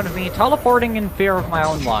was the sound of me teleporting in fear of my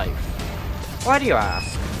own life. Why do you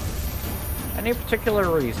ask? Any particular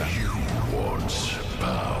reason? You want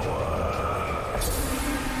power.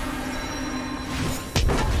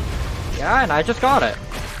 Yeah, and I just got it.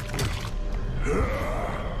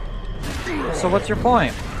 So what's your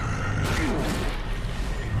point?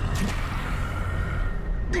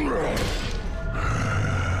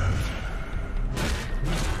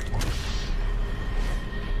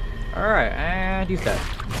 Alright, and he's dead.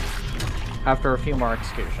 After a few more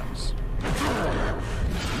executions.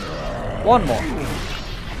 One more.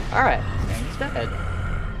 Alright, and he's dead.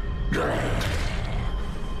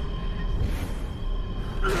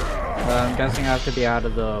 I'm guessing I have to be out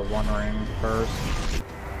of the one ring first.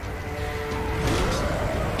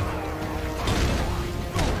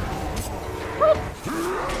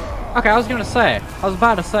 Okay, I was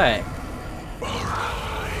about to say.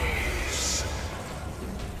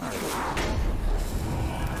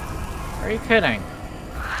 Are you kidding?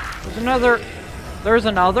 There's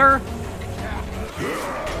another?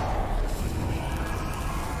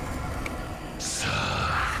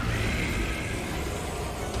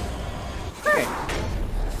 Hey.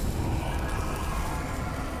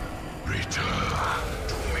 Return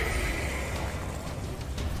to me.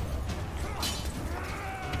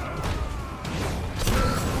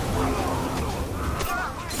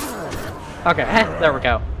 Okay, there we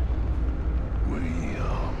go. We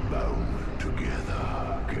are bound together,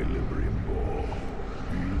 Celebrimbor.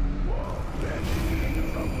 You are banished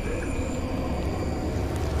from death.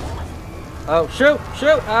 Oh, shoot!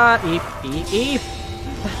 Eve.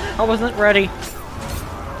 I wasn't ready.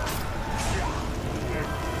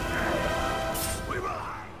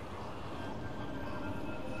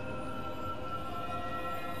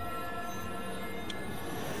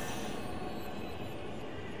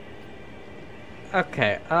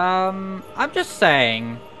 Okay, I'm just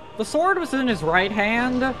saying, the sword was in his right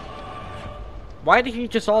hand. Why did he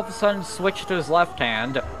just all of a sudden switch to his left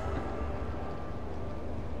hand?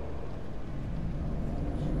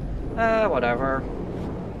 Whatever.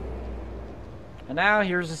 And now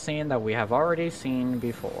here's a scene that we have already seen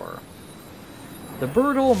before. The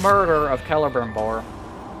brutal murder of Celebrimbor.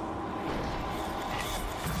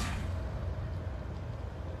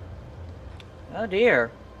 Oh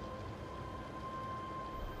dear.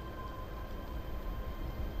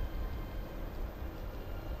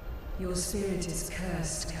 Your spirit is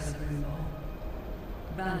cursed, Celebrimbor,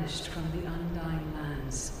 banished from the Undying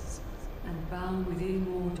Lands, and bound within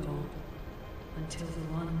Mordor until the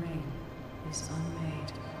One Ring is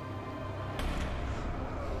unmade.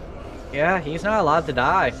 Yeah, he's not allowed to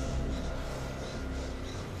die.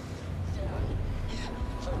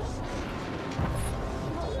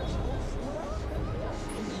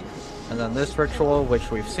 And then this ritual,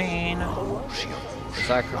 which we've seen, the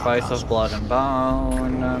sacrifice of blood and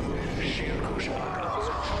bone.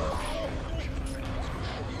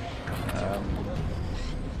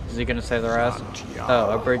 Is he gonna say the rest? Oh,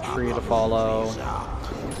 a bridge for you to follow.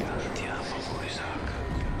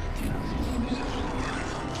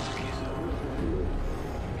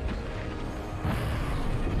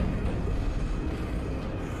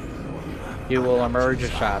 You will emerge a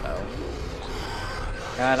shadow.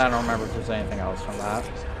 And I don't remember if there's anything else from that.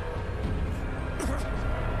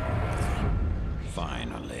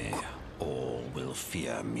 Finally, all will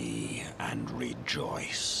fear me and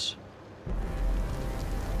rejoice.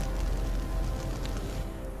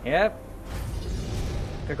 Yep.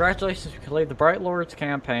 Congratulations, you completed the Bright Lords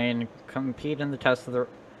campaign, compete in the test of the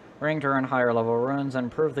ring to earn higher level runes,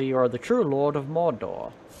 and prove that you are the true Lord of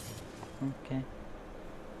Mordor. Okay.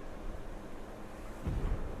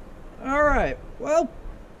 Alright, well,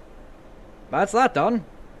 that's that done.